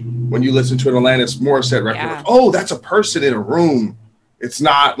refuge when you listen to an Alanis Morissette record. Yeah. Oh, that's a person in a room. It's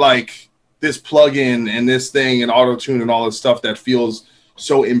not this plug-in and this thing and auto-tune and all this stuff that feels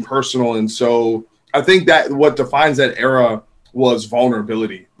so impersonal. And so I think that what defines that era was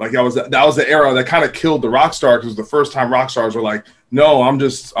vulnerability. That was the era that kind of killed the rock star, because the first time rock stars were like, no, I'm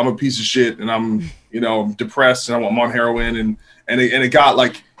a piece of shit, and I'm depressed, and I'm on heroin, and it got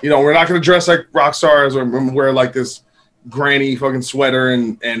we're not going to dress like rock stars or wear this granny fucking sweater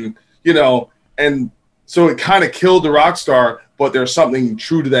and so it kind of killed the rock star. But there's something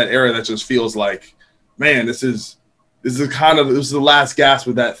true to that era that just feels man, this is the last gasp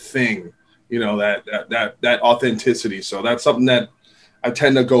of that thing, that authenticity. So that's something that I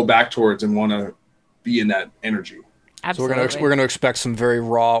tend to go back towards and want to be in that energy. Absolutely. So we're gonna expect some very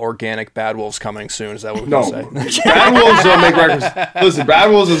raw, organic Bad Wolves coming soon. Is that what we're gonna say? Bad Wolves don't make records. Listen, Bad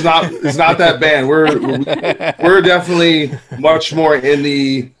Wolves is not that band. We're definitely much more in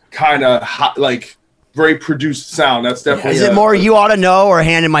the kind of hot, very produced sound. That's definitely. Is it more You Ought to Know or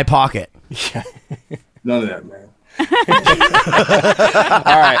Hand in My Pocket? Yeah. None of that, man.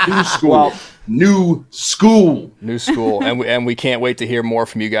 All right. New school. New school. And we can't wait to hear more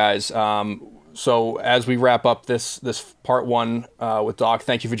from you guys. So as we wrap up this part one with Doc,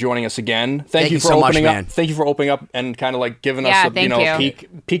 thank you for joining us again. Thank you for so opening much, up. man. Thank you for opening up and kind of giving us a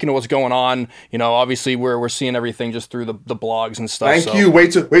peek into what's going on. Obviously we're seeing everything just through the blogs and stuff. Thank you.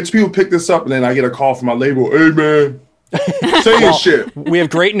 Wait till people pick this up, and then I get a call from my label. Hey man, say your shit. We have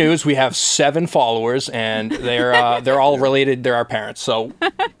great news. We have 7 followers, and they're all related. They're our parents, so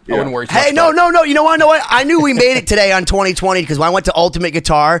I wouldn't worry too much. Hey, no. You know what? I knew we made it today on 2020 because when I went to Ultimate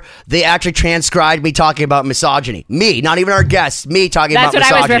Guitar, they actually transcribed me talking about misogyny. Me, not even our guests. Me talking about misogyny.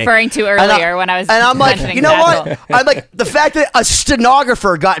 That's what I was referring to earlier when I was. And I'm like, mentioning you know Bad what? I'm like, the fact that a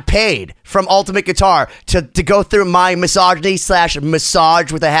stenographer got paid from Ultimate Guitar to go through my misogyny /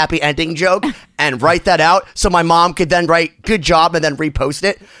 massage with a happy ending joke and write that out so my mom could then write good job and then repost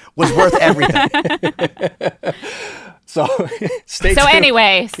it was worth everything. So stay tuned.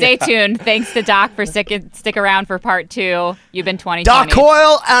 Anyway, stay tuned. Thanks to Doc for stick around for part 2. You've been 2020. Doc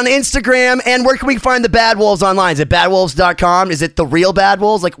Coyle on Instagram. And where can we find the Bad Wolves online? Is it badwolves.com? Is it the real Bad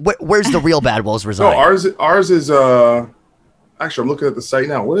Wolves? Like, where's the real Bad Wolves reside? No, ours is actually, I'm looking at the site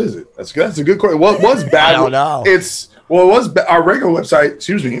now. What is it? That's a good question. What was Bad? I don't know. It was our regular website.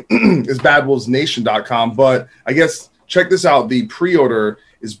 Excuse me, is badwolvesnation.com. But I guess check this out. The pre-order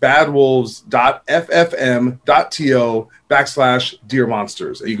is badwolves.ffm.to/Dear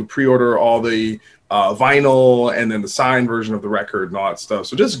Monsters. And you can pre-order all the vinyl and then the signed version of the record and all that stuff.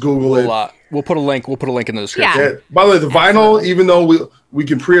 So just Google it. We'll put a link. We'll put a link in the description. Yeah. Yeah. By the way, the vinyl, even though we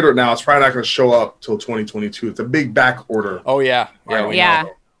can pre-order it now, it's probably not going to show up till 2022. It's a big back order. Oh yeah, we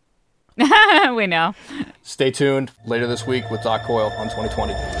know. We know. Stay tuned later this week with Doc Coyle on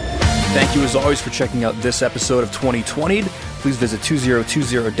 2020. Thank you as always for checking out this episode of 2020. Please visit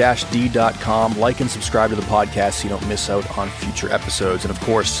 2020-d.com. Like and subscribe to the podcast so you don't miss out on future episodes. And of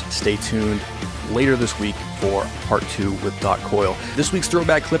course, stay tuned later this week for part 2 with Doc Coyle. This week's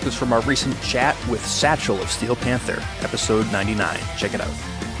throwback clip is from our recent chat with Satchel of Steel Panther, episode 99. Check it out.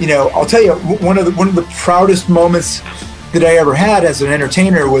 You know, I'll tell you, one of the proudest moments that I ever had as an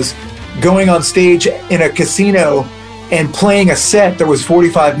entertainer was going on stage in a casino and playing a set that was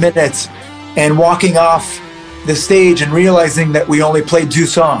 45 minutes and walking off the stage and realizing that we only played 2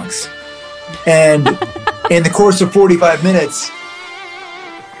 songs. And in the course of 45 minutes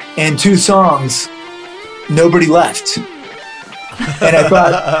and 2 songs, nobody left. And I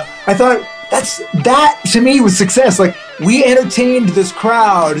thought that to me was success. Like, we entertained this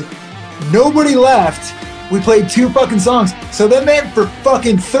crowd, nobody left, we played 2 fucking songs. So that meant for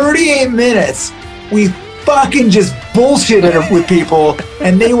fucking 38 minutes, we fucking just bullshitted with people,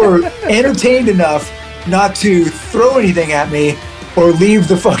 and they were entertained enough not to throw anything at me or leave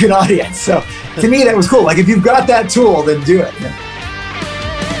the fucking audience. So to me, that was cool. Like, if you've got that tool, then do it. Yeah.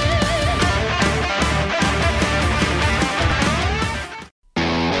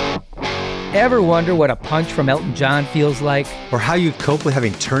 Ever wonder what a punch from Elton John feels like? Or how you'd cope with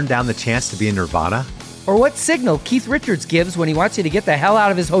having turned down the chance to be in Nirvana? Or what signal Keith Richards gives when he wants you to get the hell out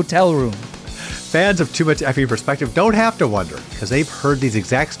of his hotel room? Fans of Too Much Effing Perspective don't have to wonder, because they've heard these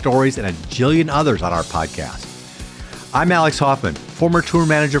exact stories and a jillion others on our podcast. I'm Alex Hoffman, former tour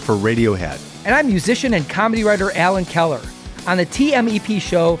manager for Radiohead. And I'm musician and comedy writer Alan Keller. On the TMEP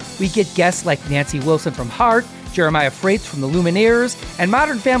show, we get guests like Nancy Wilson from Heart, Jeremiah Freites from the Lumineers, and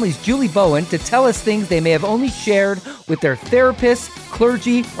Modern Family's Julie Bowen to tell us things they may have only shared with their therapist,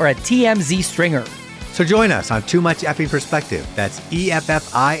 clergy, or a TMZ stringer. So join us on Too Much Effing Perspective. That's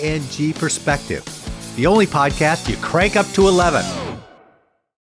EFFING Perspective. The only podcast you crank up to 11.